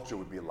culture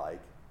would be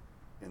like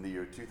in the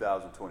year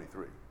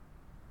 2023.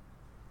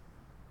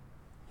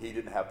 He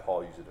didn't have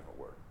Paul use a different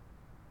word.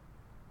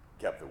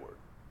 Kept the word.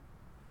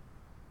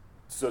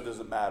 So it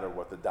doesn't matter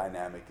what the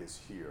dynamic is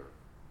here.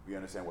 We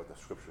understand what the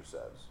Scripture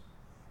says,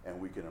 and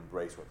we can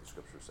embrace what the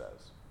Scripture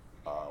says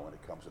when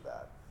it comes to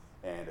that.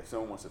 And if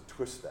someone wants to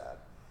twist that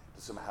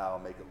to somehow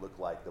make it look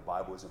like the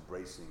Bible is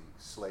embracing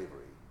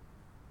slavery,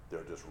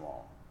 they're just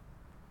wrong,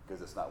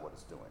 because it's not what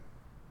it's doing.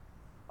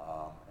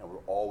 And we're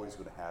always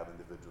going to have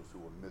individuals who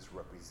will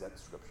misrepresent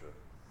Scripture,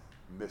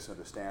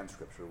 misunderstand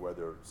Scripture,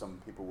 whether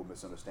some people will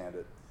misunderstand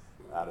it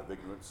out of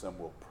ignorance, some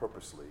will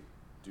purposely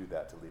do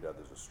that to lead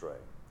others astray.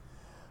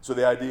 So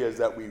the idea is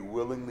that we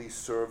willingly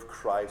serve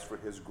Christ for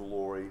his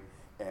glory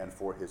and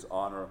for his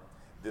honor.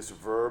 This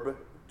verb,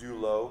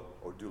 doulo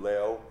or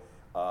douleo,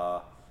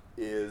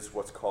 is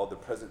what's called the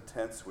present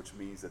tense, which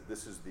means that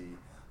this is the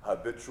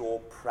habitual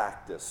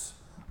practice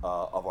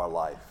of our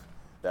life.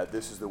 That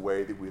this is the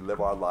way that we live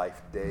our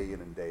life day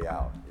in and day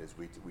out, is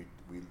we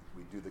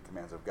do the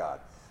commands of God.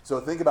 So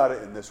think about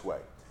it in this way.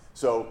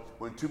 So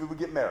when two people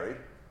get married,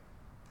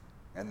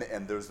 and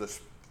there's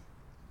this,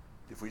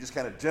 if we just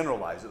kind of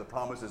generalize it, the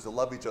promise is to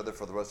love each other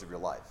for the rest of your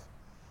life.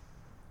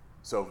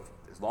 So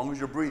as long as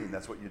you're breathing,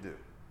 that's what you do.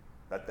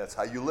 That's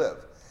how you live.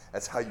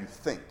 That's how you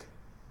think.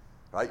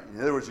 Right?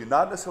 In other words, you're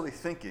not necessarily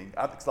thinking.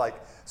 It's like,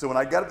 so when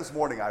I got up this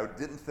morning, I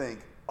didn't think,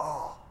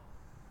 I'm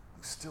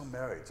still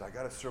married, so I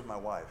got to serve my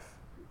wife.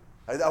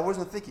 I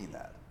wasn't thinking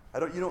that.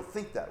 You don't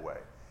think that way.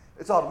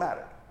 It's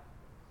automatic.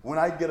 When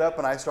I get up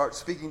and I start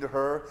speaking to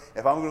her,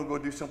 if I'm going to go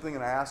do something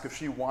and I ask if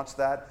she wants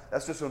that,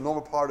 that's just a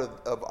normal part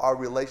of our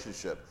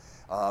relationship.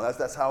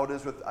 That's how it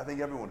is with, I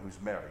think, everyone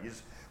who's married.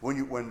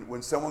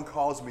 When someone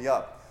calls me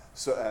up,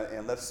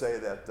 and let's say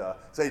that,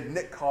 say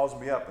Nick calls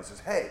me up and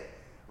says, hey,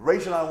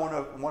 Rachel and I want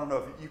to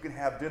know if you can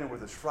have dinner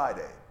with us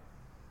Friday.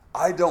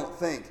 I don't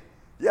think,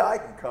 yeah, I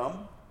can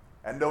come,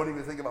 and don't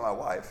even think about my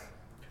wife.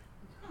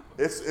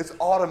 It's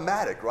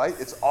automatic, right?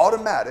 It's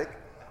automatic.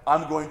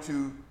 I'm going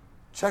to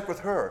check with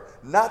her,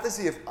 not to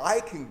see if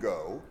I can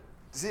go,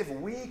 to see if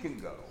we can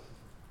go,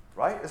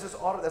 right? It's just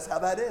that's how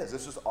that is.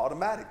 It's just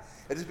automatic.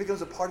 It just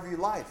becomes a part of your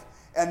life.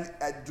 And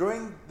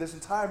during this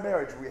entire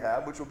marriage we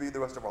have, which will be the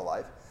rest of our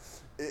life,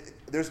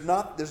 there's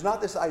not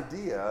this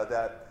idea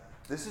that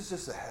this is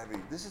just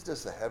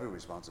a heavy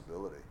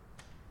responsibility.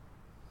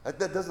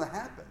 That doesn't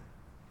happen,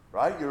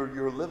 right?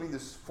 You're living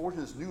this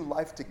new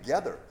life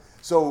together.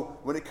 So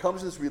when it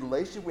comes to this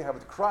relationship we have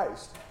with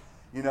Christ,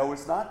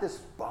 it's not this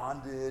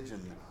bondage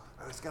and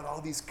it's got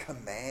all these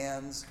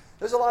commands.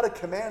 There's a lot of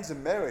commands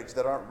in marriage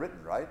that aren't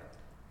written, right?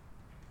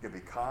 You gotta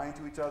be kind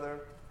to each other.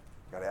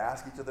 You gotta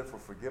ask each other for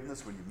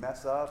forgiveness when you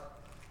mess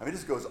up. I mean, it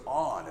just goes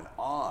on and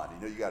on.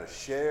 You gotta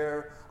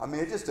share. I mean,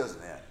 it just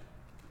doesn't end.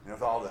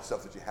 With all the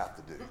stuff that you have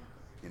to do,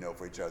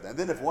 for each other. And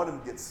then if one of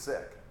them gets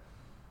sick,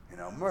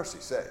 mercy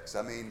sakes.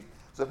 I mean,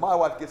 so if my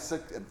wife gets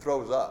sick and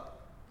throws up,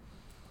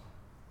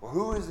 well,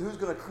 who's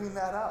going to clean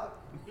that up?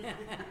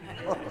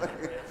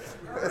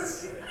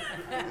 It's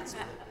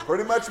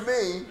pretty much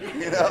me,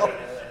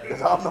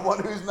 because I'm the one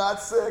who's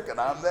not sick and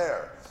I'm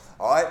there.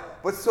 All right?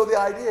 But so the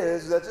idea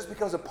is that just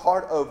becomes a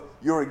part of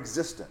your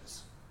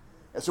existence.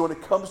 And so when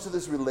it comes to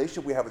this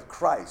relationship we have with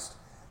Christ,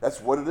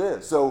 that's what it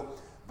is. So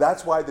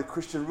that's why the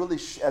Christian really,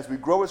 as we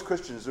grow as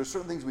Christians, there's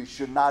certain things we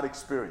should not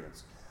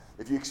experience.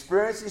 If you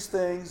experience these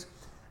things,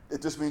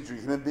 it just means you're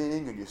a human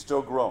being and you're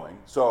still growing.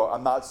 So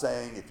I'm not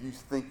saying if you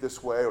think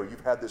this way or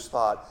you've had this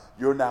thought,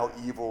 you're now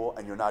evil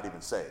and you're not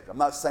even saved. I'm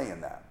not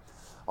saying that.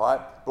 All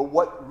right? But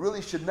what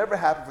really should never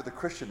happen for the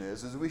Christian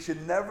is we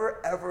should never,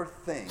 ever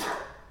think,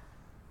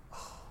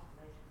 oh,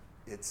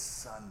 it's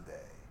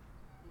Sunday.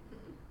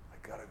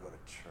 I got to go to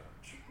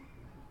church.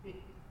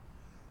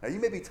 Now, you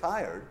may be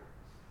tired.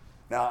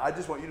 Now, I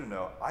just want you to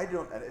know,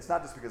 and it's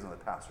not just because I'm the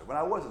pastor. When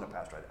I wasn't a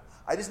pastor,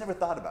 I just never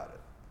thought about it.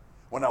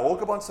 When I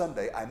woke up on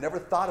Sunday, I never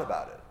thought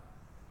about it.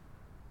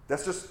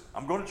 That's just,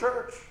 I'm going to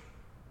church.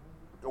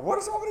 What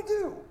else am I going to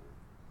do?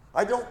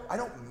 I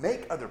don't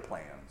make other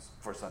plans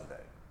for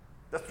Sunday.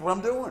 That's what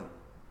I'm doing.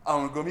 I'm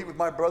going to go meet with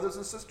my brothers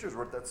and sisters.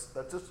 That's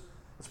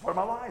part of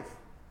my life.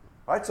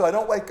 All right? So I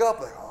don't wake up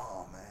like,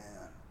 oh,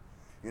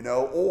 man.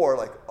 Or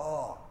like,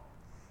 oh,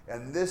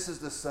 and this is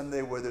the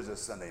Sunday where there's a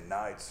Sunday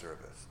night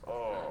service.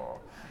 Oh,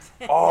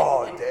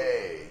 all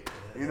day.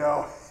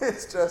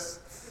 It's just,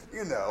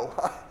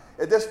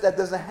 that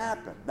doesn't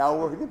happen. Now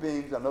we're human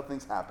beings. I know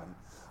things happen,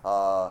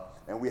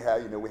 and we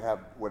have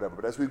whatever.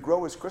 But as we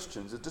grow as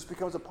Christians, it just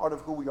becomes a part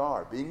of who we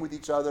are. Being with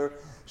each other,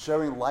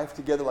 sharing life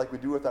together like we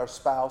do with our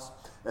spouse,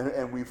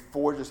 and we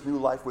forge this new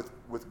life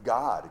with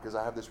God because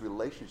I have this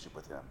relationship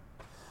with Him.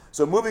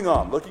 So moving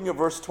on, looking at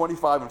verse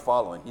 25 and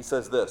following, he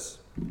says this.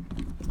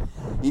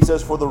 He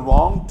says, "For the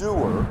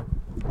wrongdoer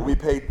will be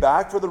paid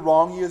back for the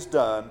wrong he has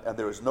done, and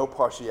there is no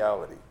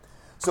partiality."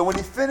 So when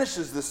he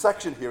finishes this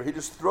section here, he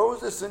just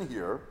throws this in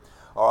here,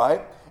 all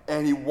right?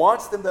 And he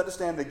wants them to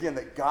understand again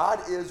that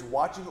God is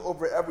watching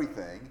over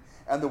everything,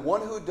 and the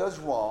one who does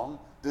wrong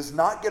does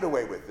not get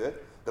away with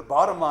it. The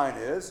bottom line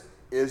is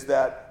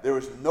that there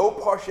is no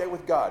partiality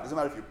with God. It doesn't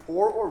matter if you're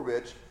poor or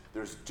rich,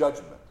 there's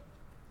judgment.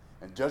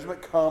 And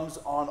judgment comes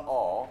on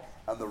all,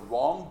 and the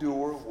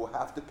wrongdoer will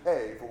have to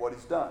pay for what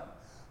he's done.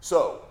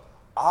 So,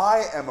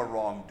 I am a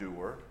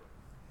wrongdoer,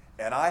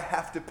 and I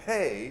have to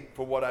pay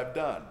for what I've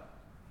done.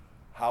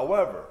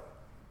 However,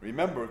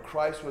 remember,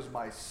 Christ was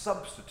my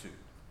substitute.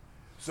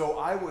 So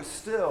I was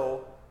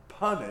still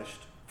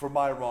punished for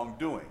my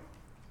wrongdoing.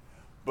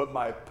 But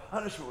my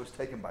punishment was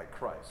taken by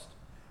Christ.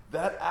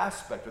 That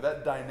aspect or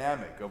that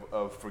dynamic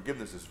of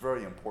forgiveness is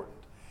very important.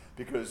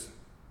 Because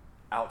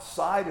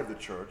outside of the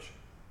church,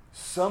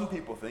 some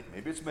people think,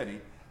 maybe it's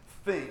many,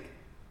 think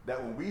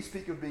that when we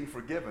speak of being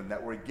forgiven,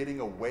 that we're getting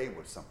away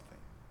with something.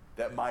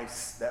 That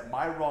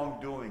my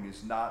wrongdoing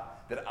is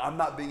not, that I'm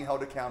not being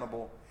held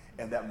accountable,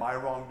 and that my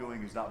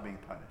wrongdoing is not being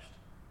punished.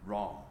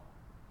 Wrong.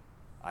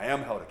 I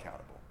am held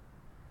accountable.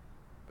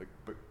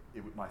 But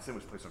my sin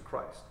was placed on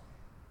Christ.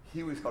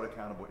 He was held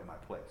accountable in my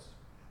place.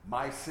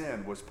 My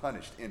sin was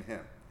punished in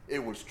him.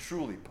 It was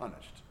truly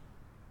punished.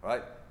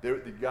 Right?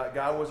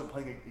 God wasn't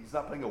he's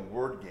not playing a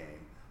word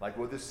game. Like,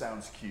 well, this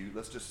sounds cute.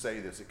 Let's just say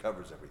this. It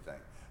covers everything.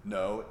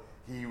 No,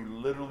 he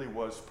literally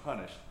was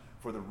punished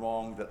for the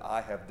wrong that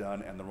I have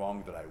done and the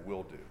wrong that I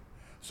will do.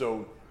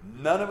 So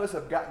none of us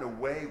have gotten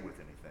away with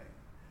anything.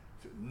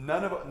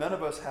 None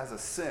of us has a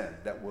sin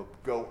that will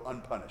go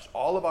unpunished.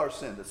 All of our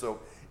sins. So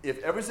if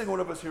every single one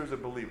of us here is a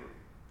believer,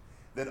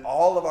 then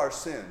all of our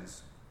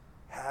sins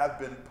have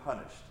been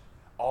punished.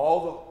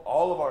 All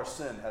of our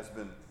sin has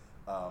been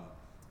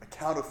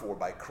accounted for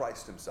by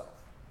Christ himself.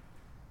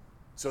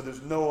 So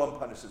there's no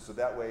unpunished. So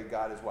that way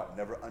God is what?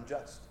 Never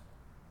unjust.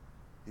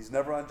 He's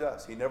never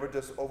unjust. He never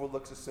just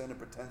overlooks a sin and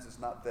pretends it's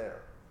not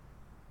there.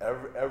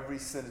 Every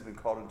sin has been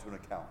called into an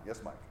account.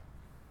 Yes, Mike?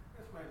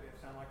 This may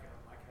sound like a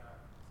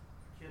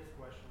kid's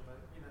question,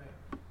 but you know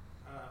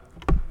how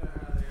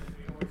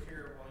we always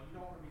hear, well, you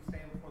don't want to be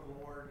standing before the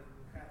Lord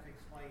and have to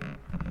explain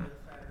this,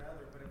 that, or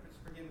other. But if it's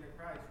forgiven in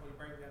Christ, will you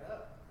bring that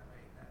up? I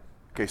mean,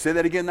 that's, Okay, say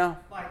that again now.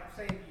 like,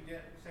 say you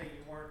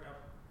weren't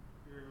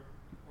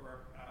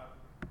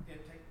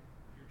didn't take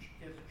your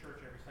kids to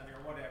church every Sunday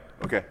or whatever.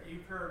 Okay.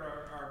 You've heard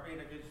or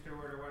being a good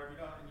steward or whatever,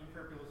 and you've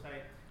heard people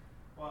say,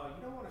 well, you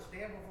don't want to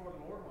stand before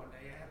the Lord one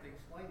day. You have to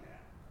explain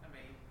that. I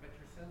mean, but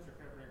your sins are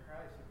covered in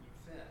Christ if you've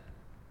sinned.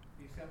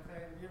 You see what I'm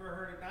saying? Have you ever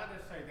heard it? Not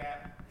necessarily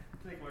that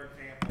particular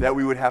example. That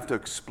we would have to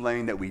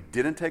explain that we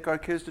didn't take our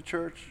kids to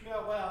church?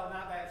 No, well,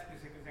 not that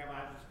specific example.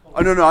 I just pulled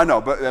Oh, no, I know.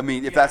 But, I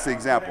mean, if that's the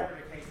example.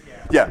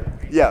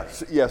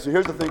 So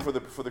here's the thing for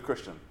the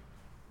Christian.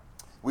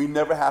 We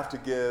never have to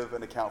give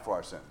an account for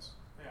our sins.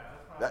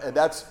 Yeah,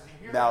 That's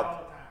you hear now, it all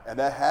the time. and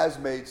that has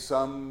made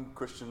some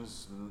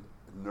Christians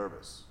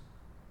nervous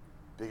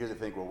because they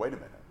think, well, wait a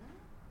minute,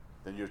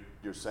 then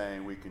you're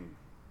saying we can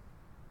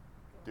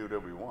do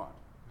whatever we want.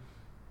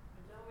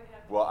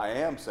 Well, I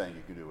am saying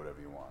you can do whatever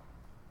you want,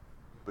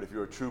 but if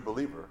you're a true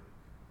believer,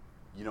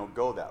 you don't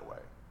go that way,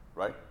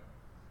 right?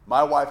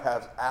 My wife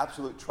has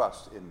absolute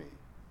trust in me,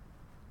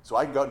 so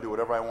I can go out and do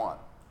whatever I want.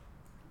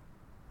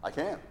 I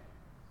can.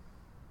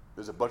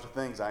 There's a bunch of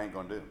things I ain't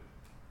going to do.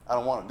 I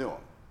don't want to do them.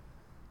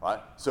 right?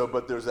 So,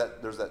 but there's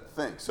that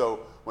thing.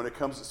 So when it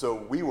comes, so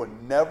we will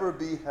never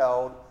be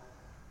held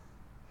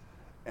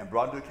and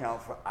brought into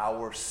account for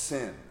our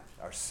sin.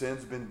 Our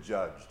sin's been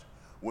judged.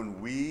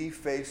 When we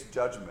face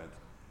judgment,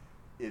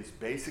 it's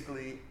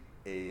basically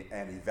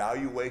an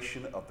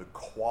evaluation of the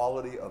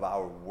quality of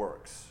our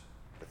works,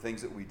 the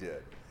things that we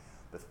did.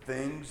 The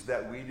things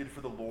that we did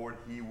for the Lord,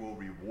 he will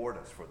reward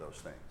us for those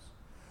things.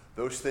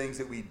 Those things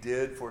that we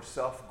did for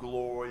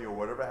self-glory or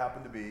whatever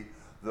happened to be,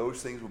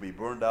 those things will be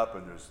burned up,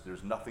 and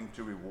there's nothing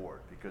to reward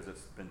because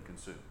it's been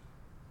consumed.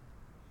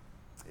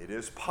 It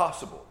is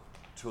possible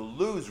to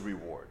lose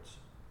rewards.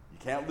 You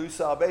can't lose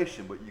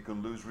salvation, but you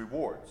can lose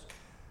rewards.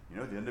 You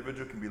know, the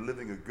individual can be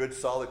living a good,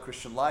 solid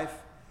Christian life,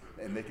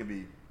 and they can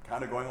be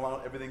kind of going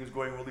along, everything is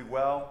going really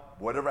well.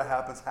 Whatever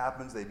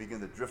happens, they begin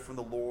to drift from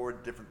the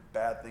Lord, different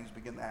bad things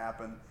begin to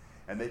happen,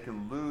 and they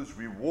can lose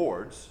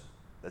rewards.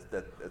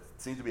 That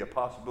seems to be a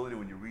possibility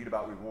when you read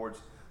about rewards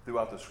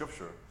throughout the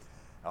scripture.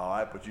 All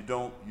right, but you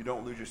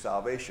don't lose your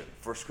salvation.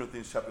 1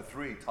 Corinthians chapter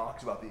 3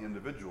 talks about the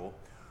individual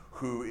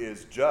who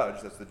is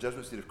judged. That's the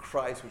judgment seat of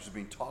Christ, which is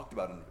being talked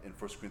about in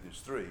 1 Corinthians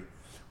 3,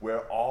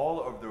 where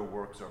all of their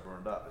works are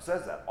burned up. It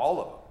says that, all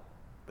of them,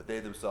 but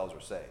they themselves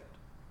are saved.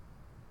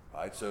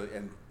 All right, so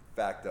in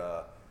fact,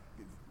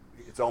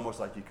 it's almost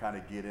like you kind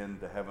of get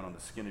into heaven on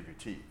the skin of your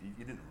teeth. You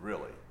didn't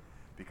really,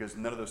 because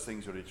none of those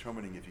things are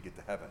determining if you get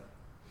to heaven.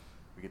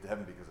 We get to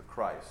heaven because of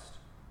Christ,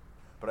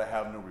 but I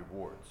have no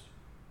rewards.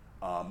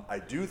 I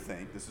do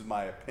think, this is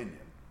my opinion,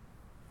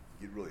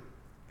 you get really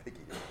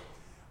picky here.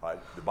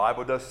 The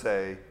Bible does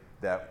say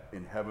that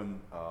in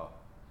heaven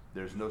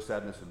there's no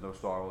sadness and no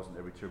sorrows and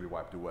every tear be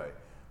wiped away.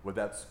 Well,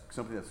 that's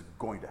something that's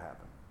going to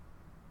happen.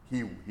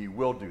 He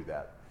will do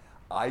that.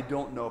 I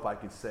don't know if I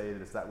can say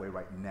that it's that way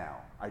right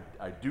now.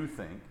 I do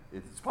think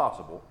it's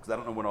possible, because I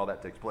don't know when all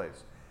that takes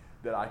place,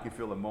 that I can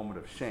feel a moment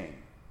of shame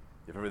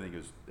if everything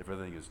is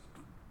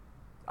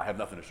I have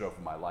nothing to show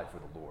for my life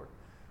with the Lord.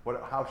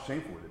 How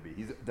shameful would it be?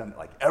 He's done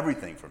like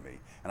everything for me,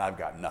 and I've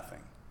got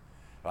nothing.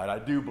 Right? I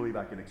do believe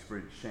I can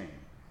experience shame.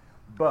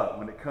 But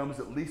when it comes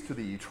at least to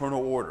the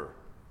eternal order,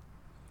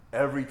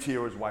 every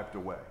tear is wiped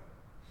away.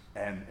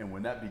 And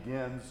when that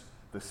begins,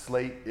 the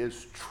slate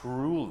is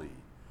truly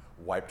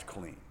wiped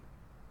clean.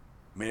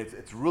 I mean,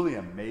 it's really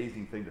an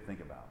amazing thing to think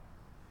about.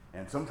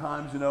 And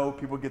sometimes,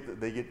 people get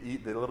the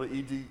little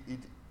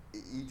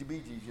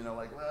EGBGs,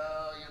 like,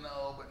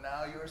 well, but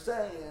now you're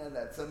saying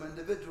that some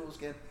individuals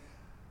can.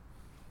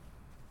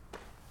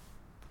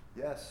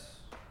 Yes,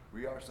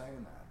 we are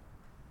saying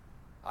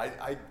that.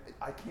 I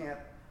can't.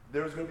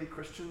 There's going to be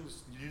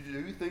Christians.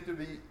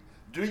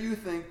 Do you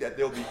think that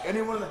there'll be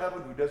anyone in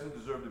heaven who doesn't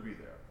deserve to be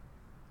there?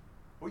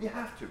 Well, you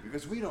have to,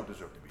 because we don't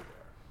deserve to be there.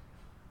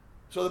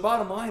 So the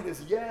bottom line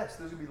is, yes,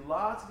 there's going to be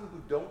lots of people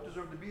who don't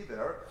deserve to be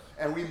there,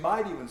 and we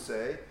might even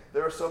say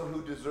there are some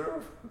who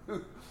deserve,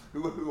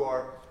 who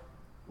are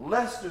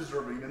less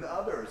deserving than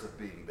others of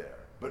being there.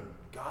 But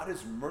God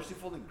is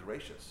merciful and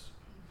gracious.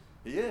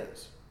 He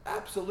is,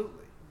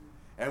 absolutely.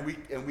 And we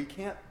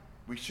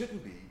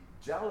shouldn't be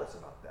jealous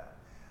about that.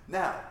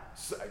 Now,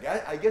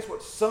 I guess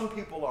what some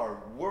people are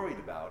worried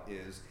about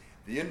is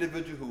the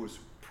individual who is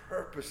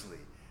purposely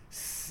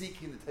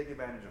seeking to take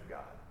advantage of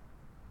God.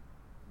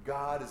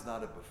 God is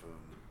not a buffoon.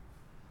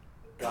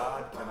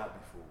 God cannot be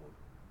fooled.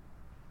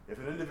 If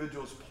an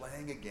individual is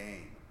playing a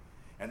game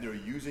and they're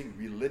using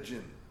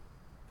religion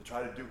to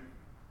try to do,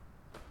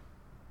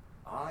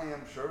 I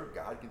am sure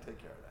God can take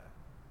care of that.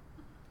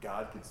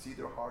 God can see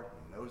their heart.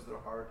 He knows their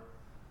heart.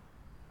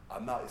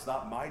 It's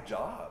not my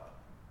job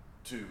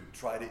to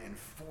try to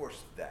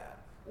enforce that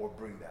or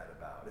bring that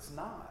about. It's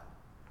not.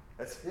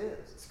 That's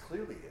his. It's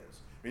clearly his.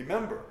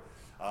 Remember,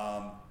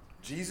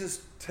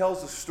 Jesus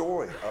tells the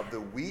story of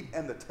the wheat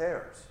and the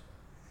tares.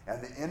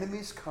 And the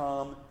enemy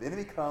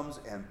comes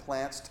and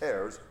plants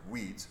tares,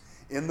 weeds,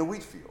 in the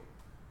wheat field.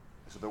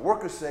 So the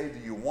workers say, do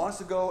you want us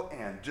to go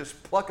and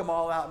just pluck them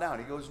all out now?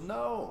 And he goes,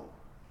 no,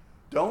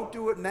 don't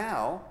do it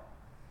now,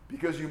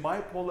 because you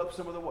might pull up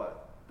some of the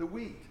what? The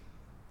wheat.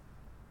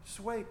 Just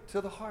wait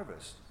till the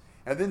harvest.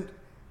 And then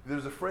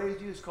there's a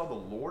phrase used called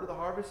the Lord of the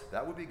harvest.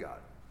 That would be God.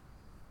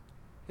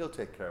 He'll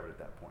take care of it at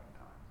that point in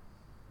time.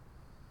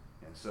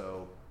 And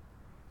so,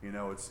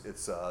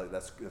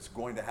 that's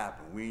going to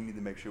happen. We need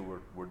to make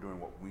sure we're doing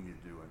what we need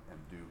to do and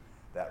do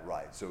that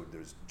right. So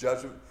there's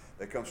judgment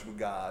that comes from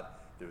God.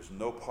 There's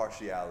no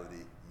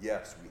partiality.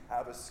 Yes, we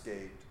have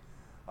escaped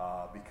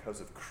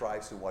because of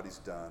Christ and what he's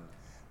done.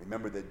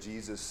 Remember that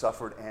Jesus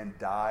suffered and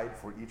died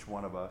for each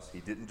one of us. He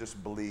didn't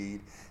just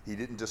bleed. He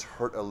didn't just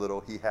hurt a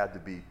little. He had to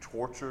be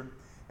tortured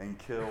and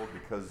killed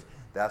because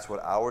that's what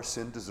our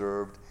sin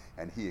deserved,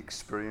 and he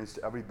experienced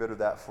every bit of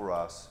that for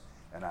us,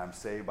 and I'm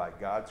saved by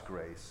God's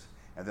grace.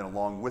 And then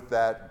along with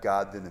that,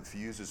 God then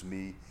infuses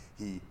me.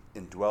 He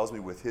indwells me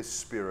with his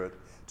spirit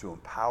to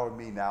empower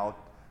me now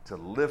to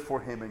live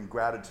for him in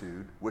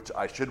gratitude, which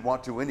I should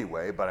want to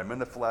anyway, but I'm in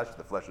the flesh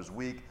is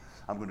weak.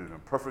 I'm going to do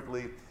them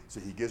perfectly. So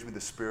he gives me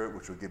the Spirit,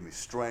 which will give me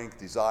strength,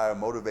 desire,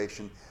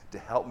 motivation to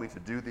help me to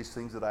do these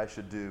things that I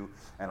should do.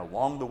 And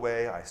along the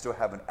way, I still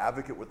have an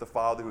advocate with the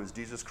Father, who is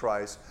Jesus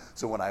Christ.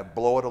 So when I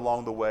blow it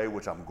along the way,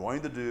 which I'm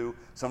going to do,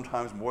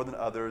 sometimes more than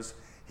others,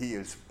 he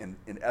is, in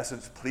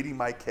essence, pleading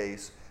my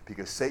case,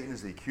 because Satan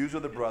is the accuser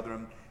of the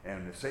brethren.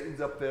 And if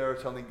Satan's up there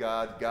telling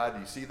God, do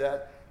you see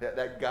that?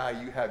 That guy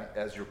you have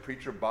as your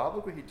preacher, Bob,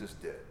 look what he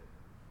just did.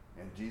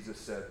 And Jesus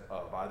said,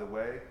 by the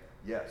way,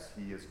 yes,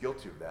 he is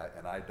guilty of that,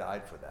 and I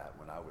died for that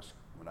when I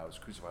was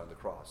crucified on the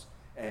cross.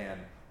 And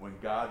when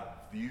God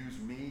views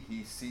me,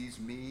 he sees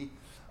me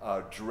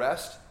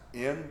dressed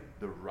in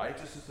the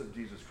righteousness of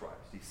Jesus Christ.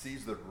 He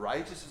sees the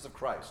righteousness of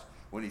Christ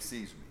when he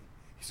sees me.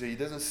 So he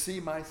doesn't see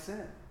my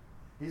sin.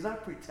 He's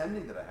not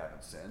pretending that I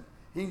haven't sinned.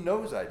 He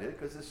knows I did,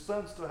 because his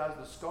son still has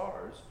the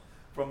scars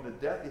from the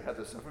death he had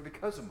to suffer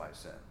because of my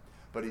sin.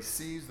 But he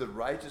sees the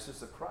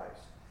righteousness of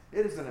Christ.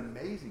 It is an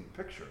amazing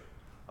picture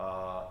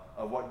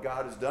of what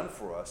God has done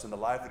for us in the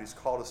life that he's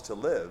called us to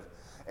live.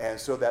 And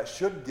so that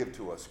should give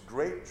to us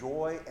great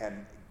joy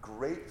and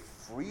great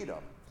freedom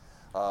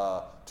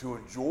to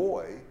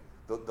enjoy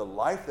the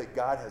life that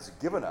God has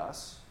given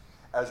us,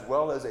 as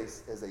well as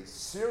a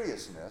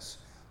seriousness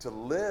to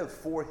live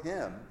for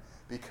him,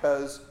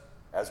 because,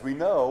 as we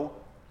know,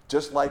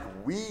 just like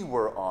we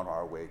were on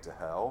our way to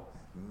hell,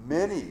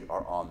 many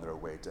are on their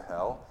way to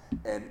hell,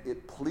 and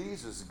it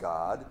pleases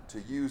God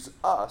to use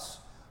us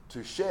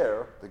to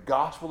share the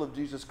gospel of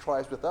Jesus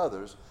Christ with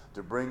others,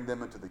 to bring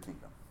them into the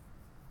kingdom.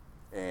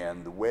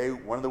 And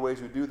one of the ways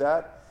we do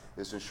that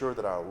is to ensure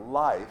that our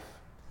life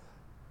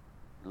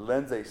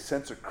lends a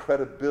sense of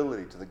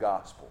credibility to the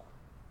gospel,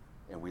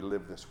 and we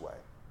live this way,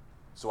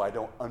 so I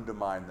don't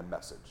undermine the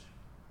message.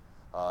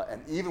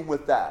 And even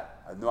with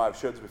that, I know I've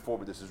shared this before,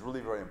 but this is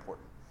really very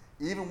important.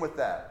 Even with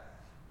that,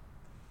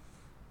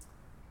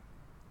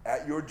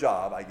 at your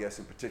job, I guess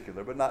in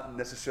particular, but not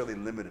necessarily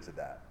limited to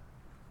that,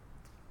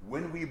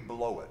 when we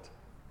blow it,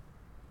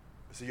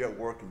 so you're at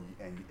work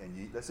and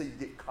you let's say you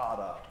get caught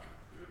up.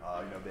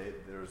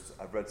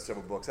 I've read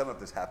several books. I don't know if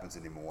this happens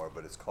anymore,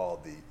 but it's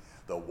called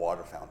the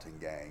water fountain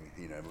gang.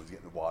 Everyone's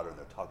getting the water and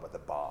they're talking about the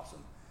boss,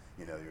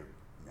 and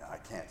I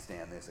can't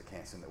stand this, I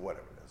can't stand that,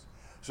 whatever it is.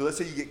 So let's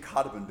say you get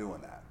caught up in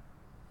doing that,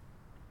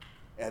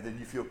 and then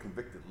you feel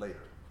convicted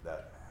later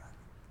that,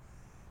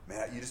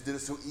 man, you just did it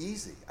so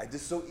easy. I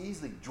just so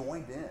easily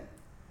joined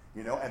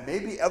in, and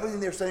maybe everything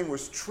they're saying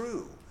was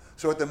true.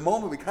 So at the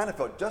moment we kind of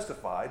felt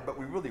justified, but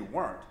we really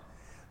weren't.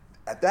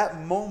 At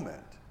that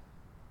moment,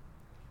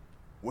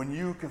 when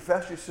you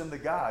confess your sin to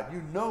God,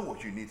 you know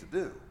what you need to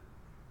do.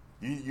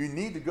 You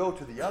need to go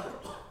to the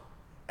others.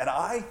 And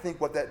I think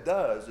what that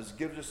does is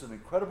gives us an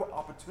incredible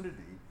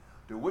opportunity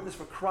to witness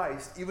for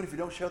Christ, even if you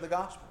don't share the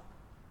gospel.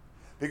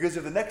 Because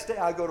if the next day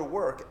I go to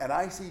work and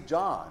I see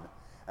John,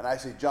 and I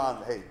say,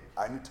 John, hey,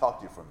 I need to talk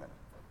to you for a minute.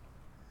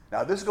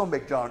 Now this is going to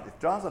make John, if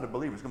John's not a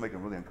believer, it's going to make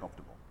him really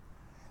uncomfortable.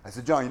 I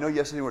said, John,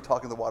 yesterday we were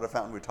talking at the water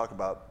fountain, we were talking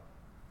about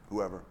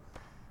whoever.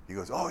 He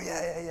goes, oh,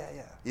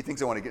 yeah. He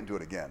thinks I want to get into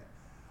it again.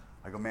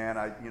 I go,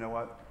 man, you know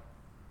what?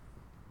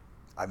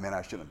 I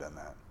shouldn't have done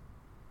that.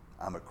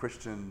 I'm a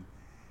Christian,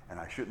 and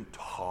I shouldn't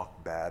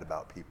talk bad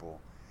about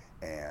people,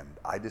 and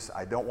I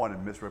don't want to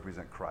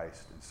misrepresent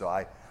Christ, and so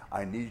I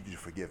need you to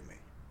forgive me.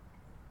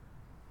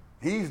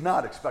 He's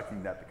not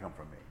expecting that to come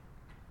from me.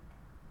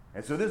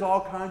 And so there's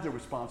all kinds of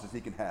responses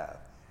he can have.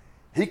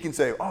 He can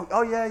say,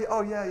 oh yeah,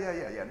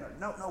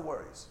 no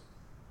worries.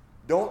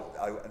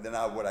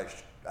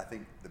 I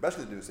think the best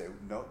thing to do is say,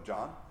 no,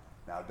 John,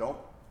 now don't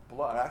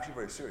blow, I'm actually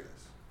very serious.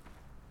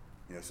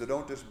 So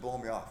don't just blow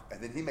me off.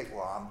 And then he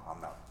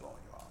I'm not blowing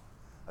you off.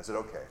 I said,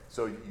 okay,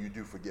 so you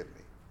do forgive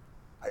me.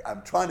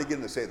 I'm trying to get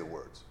him to say the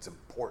words. It's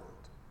important,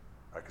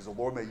 right? Because the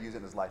Lord may use it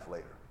in his life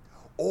later.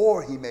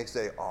 Or he may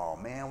say, oh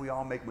man, we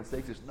all make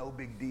mistakes, it's no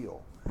big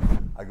deal.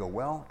 I go,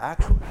 well,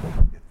 actually,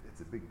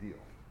 it's a big deal.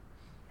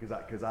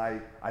 Because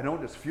I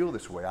don't just feel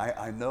this way.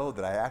 I know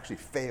that I actually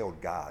failed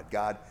God.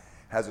 God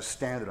has a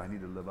standard I need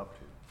to live up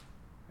to.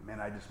 And man,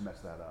 I just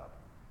messed that up.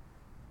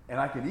 And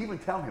I can even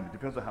tell him, it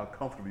depends on how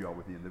comfortable you are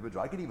with the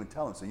individual, I can even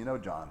tell him, say,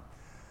 John,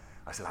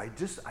 I said, I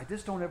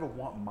just don't ever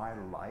want my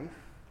life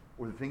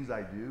or the things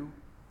I do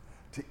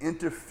to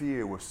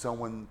interfere with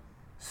someone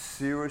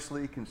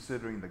seriously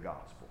considering the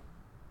gospel.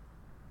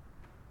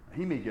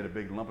 He may get a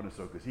big lump in his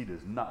throat because he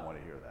does not want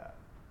to hear that.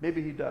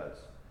 Maybe he does.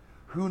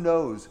 Who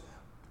knows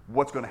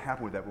what's going to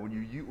happen with that? But when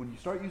you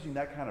start using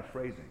that kind of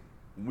phrasing,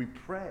 when we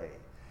pray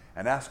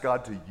and ask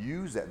God to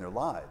use that in their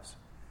lives,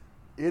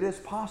 it is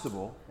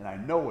possible, and I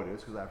know it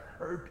is because I've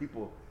heard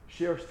people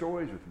share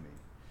stories with me,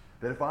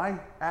 that if I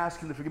ask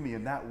him to forgive me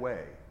in that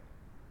way,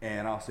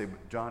 and I'll say,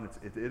 John,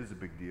 it is a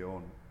big deal,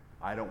 and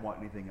I don't want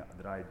anything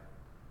that I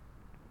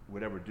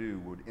would ever do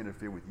would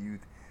interfere with you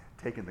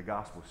taking the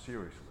gospel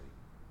seriously.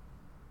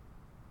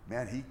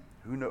 Man,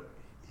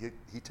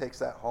 he takes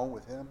that home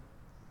with him.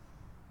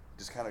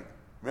 Just kind of,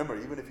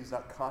 remember, even if he's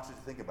not conscious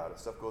to think about it,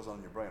 stuff goes on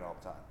in your brain all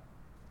the time.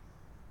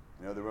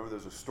 Remember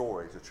there's a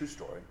story, it's a true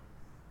story.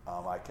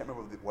 I can't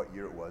remember what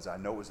year it was. I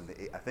know it was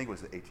I think it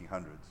was the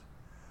 1800s,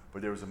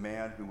 but there was a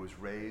man who was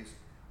raised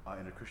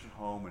in a Christian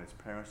home, and his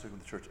parents took him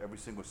to church every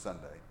single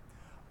Sunday.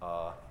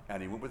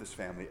 And he went with his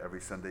family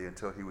every Sunday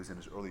until he was in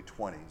his early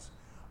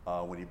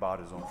 20s when he bought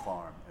his own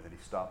farm. And then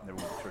he stopped, never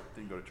went to church,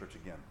 didn't go to church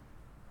again.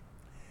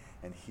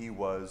 And he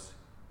was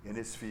in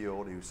his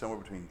field. He was somewhere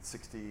between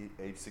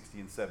age 60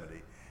 and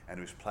 70, and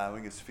he was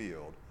plowing his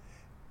field.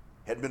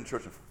 Hadn't been to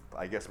church in,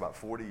 I guess, about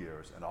 40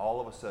 years, and all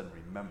of a sudden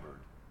remembered,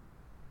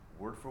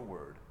 word for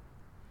word,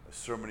 a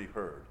sermon he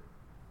heard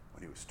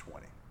when he was 20.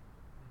 And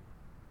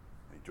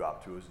he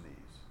dropped to his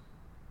knees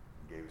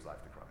and gave his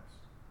life to Christ.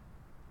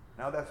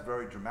 Now that's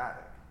very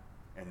dramatic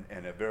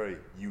and a very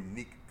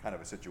unique kind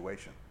of a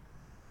situation.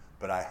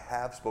 But I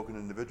have spoken to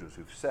individuals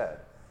who've said,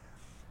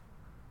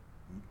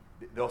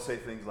 they'll say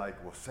things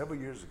like, well, several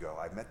years ago,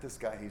 I met this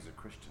guy, he's a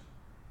Christian.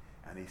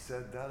 And he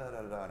said,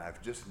 da-da-da-da, and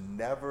I've just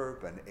never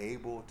been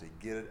able to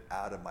get it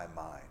out of my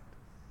mind.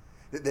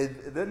 It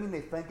doesn't mean they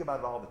think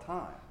about it all the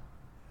time.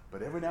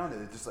 But every now and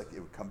then, it's just like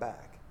it would come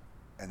back.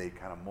 And they'd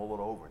kind of mull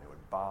it over, and it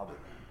would bother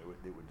them.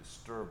 It would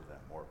disturb them,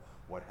 or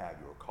what have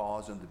you, or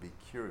cause them to be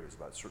curious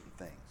about certain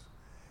things.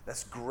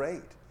 That's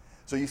great.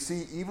 So you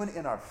see, even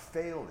in our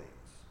failings,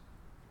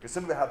 because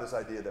some people have this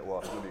idea that, well,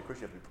 if you're going to be a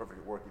Christian, you have to be perfect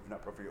at work. If you're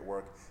not perfect at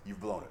work, you've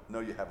blown it. No,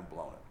 you haven't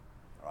blown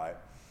it. All right?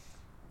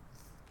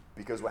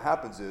 Because what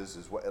happens is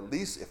what, at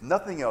least, if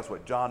nothing else,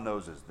 what John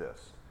knows is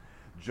this.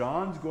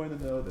 John's going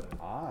to know that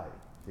I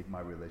take my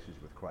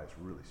relationship with Christ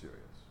really serious.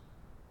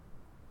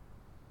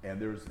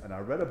 And I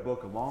read a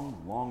book a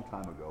long, long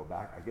time ago,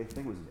 back, I think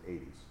it was in the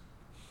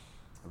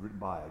 80s, written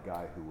by a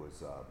guy who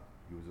was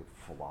he was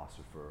a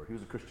philosopher. He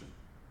was a Christian.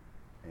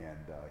 And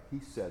he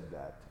said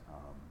that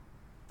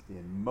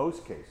in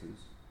most cases,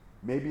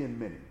 maybe in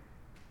many,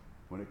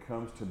 when it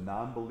comes to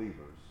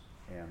non-believers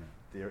and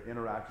their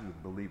interaction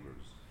with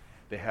believers,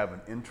 they have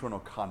an internal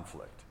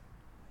conflict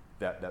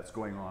that's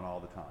going on all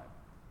the time.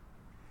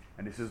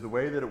 And he says the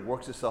way that it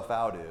works itself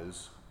out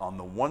is, on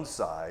the one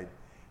side,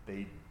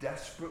 they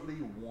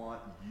desperately want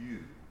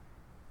you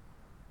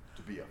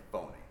to be a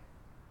phony.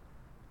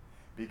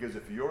 Because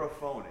if you're a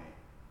phony,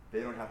 they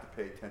don't have to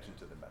pay attention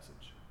to the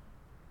message.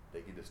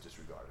 They can just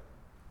disregard it.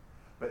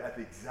 But at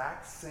the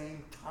exact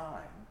same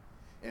time,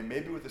 and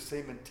maybe with the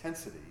same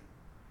intensity,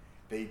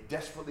 they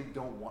desperately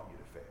don't want you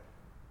to fail.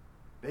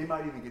 They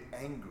might even get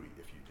angry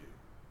if you do,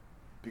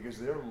 because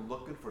they're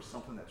looking for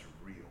something that's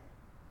real.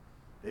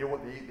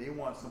 They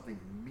want something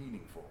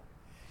meaningful.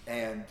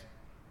 And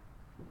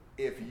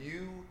if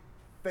you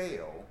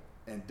fail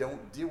and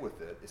don't deal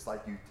with it, it's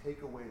like you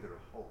take away their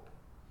hope.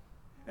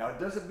 Now, it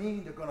doesn't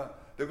mean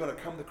they're gonna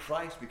come to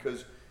Christ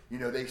because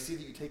they see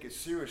that you take it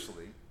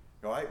seriously.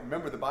 All right?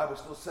 Remember, the Bible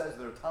still says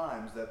there are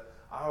times that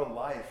our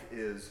life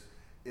is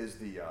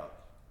the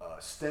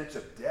stench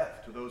of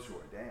death to those who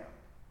are damned.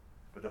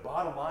 But the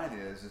bottom line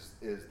is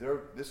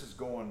this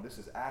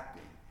is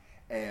acting,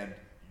 and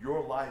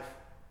your life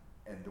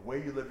and the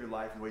way you live your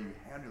life and the way you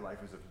handle your life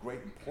is of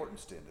great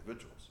importance to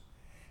individuals.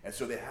 And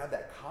so they have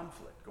that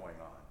conflict going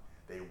on.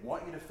 They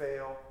want you to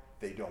fail.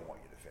 They don't want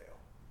you to fail.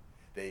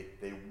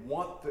 They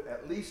want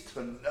at least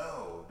to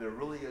know there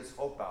really is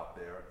hope out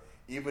there,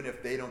 even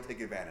if they don't take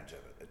advantage of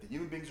it. The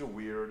human beings are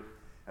weird,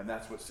 and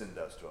that's what sin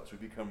does to us. We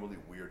become really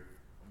weird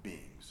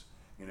beings.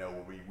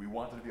 We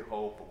want there to be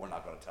hope, but we're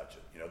not going to touch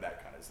it.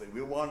 That kind of thing.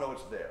 We want to know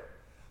it's there.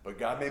 But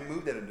God may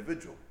move that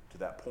individual to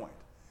that point.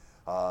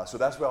 So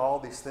that's why all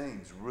these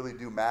things really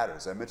do matter.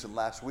 As I mentioned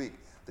last week,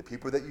 the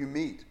people that you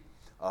meet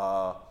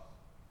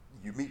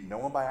no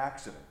one by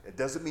accident. It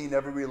doesn't mean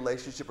every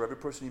relationship or every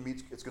person you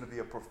meet it's going to be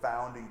a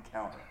profound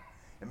encounter.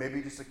 It may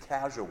be just a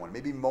casual one,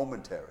 maybe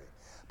momentary.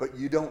 But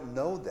you don't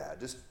know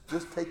that. Just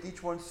take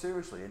each one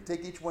seriously, and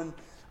take each one,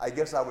 I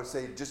guess I would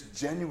say, just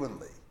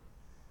genuinely.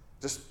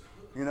 Just,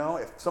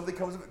 if something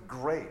comes of it,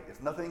 great.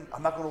 If nothing,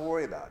 I'm not going to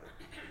worry about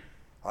it.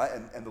 All right?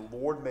 And the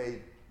Lord may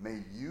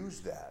use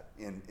that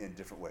in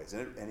different ways,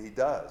 and He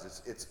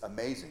does. It's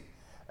amazing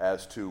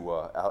as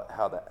to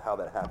how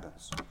that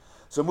happens.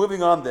 So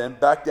moving on then,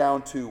 back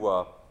down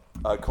to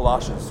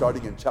Colossians,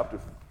 starting in chapter.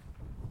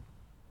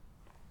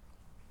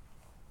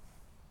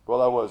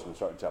 Well, I was going to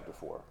start in chapter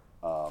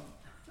 4,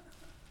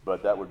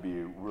 but that would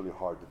be really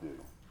hard to do.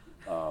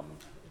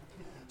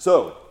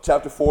 So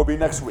chapter 4 will be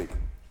next week,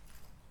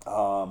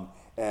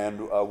 and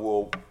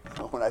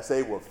when I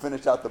say we'll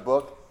finish out the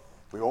book,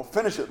 we won't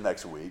finish it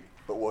next week,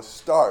 but we'll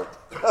start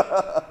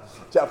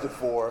chapter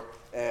 4,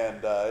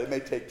 and it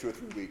may take 2 or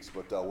 3 weeks,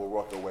 but we'll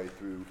work our way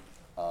through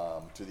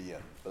to the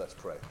end. But let's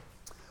pray.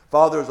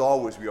 Father, as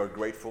always, we are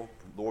grateful.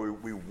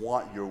 Lord, we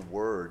want your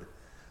word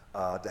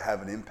to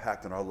have an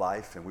impact on our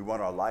life, and we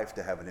want our life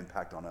to have an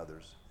impact on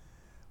others.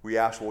 We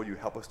ask, Lord, you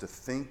help us to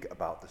think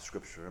about the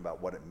scripture,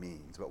 about what it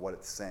means, about what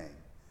it's saying,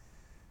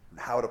 and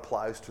how it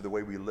applies to the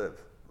way we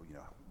live,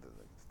 the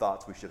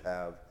thoughts we should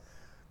have,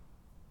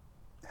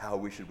 how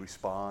we should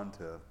respond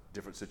to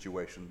different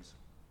situations,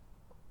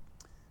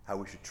 how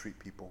we should treat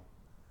people,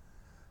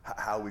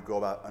 how we go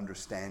about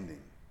understanding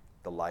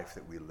the life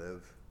that we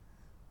live,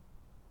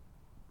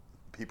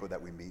 people that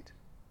we meet.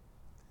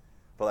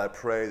 Father, I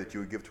pray that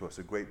you would give to us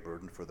a great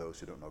burden for those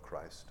who don't know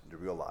Christ, and to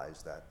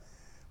realize that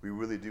we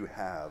really do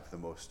have the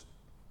most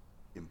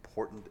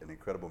important and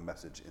incredible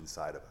message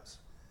inside of us,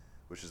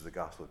 which is the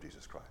gospel of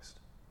Jesus Christ.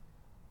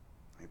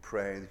 We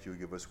pray that you would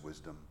give us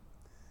wisdom.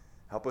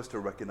 Help us to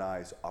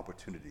recognize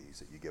opportunities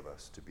that you give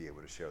us to be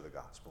able to share the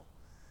gospel.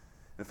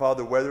 And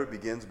Father, whether it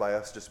begins by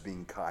us just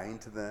being kind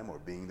to them or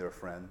being their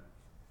friend,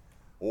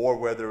 or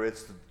whether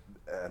it's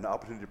an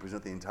opportunity to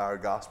present the entire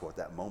gospel at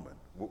that moment,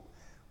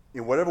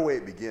 in whatever way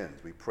it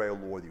begins, we pray, O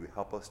Lord, that you would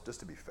help us just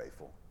to be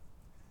faithful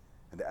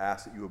and to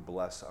ask that you would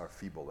bless our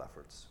feeble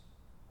efforts.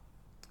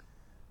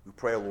 We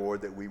pray, O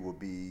Lord, that we will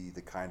be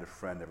the kind of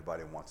friend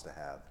everybody wants to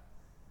have,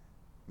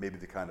 maybe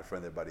the kind of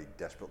friend everybody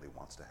desperately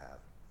wants to have,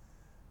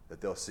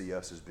 that they'll see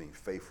us as being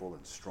faithful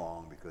and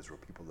strong because we're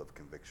people of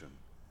conviction,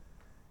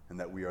 and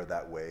that we are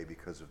that way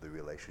because of the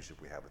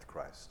relationship we have with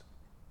Christ.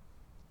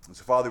 And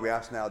so, Father, we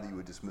ask now that you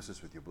would dismiss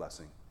us with your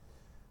blessing.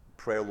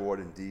 Pray, Lord,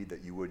 indeed,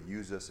 that you would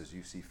use us as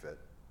you see fit.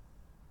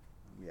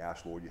 We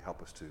ask, Lord, you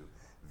help us to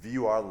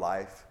view our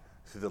life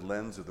through the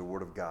lens of the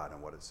Word of God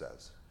and what it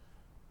says.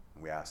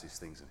 And we ask these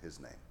things in his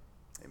name.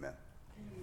 Amen.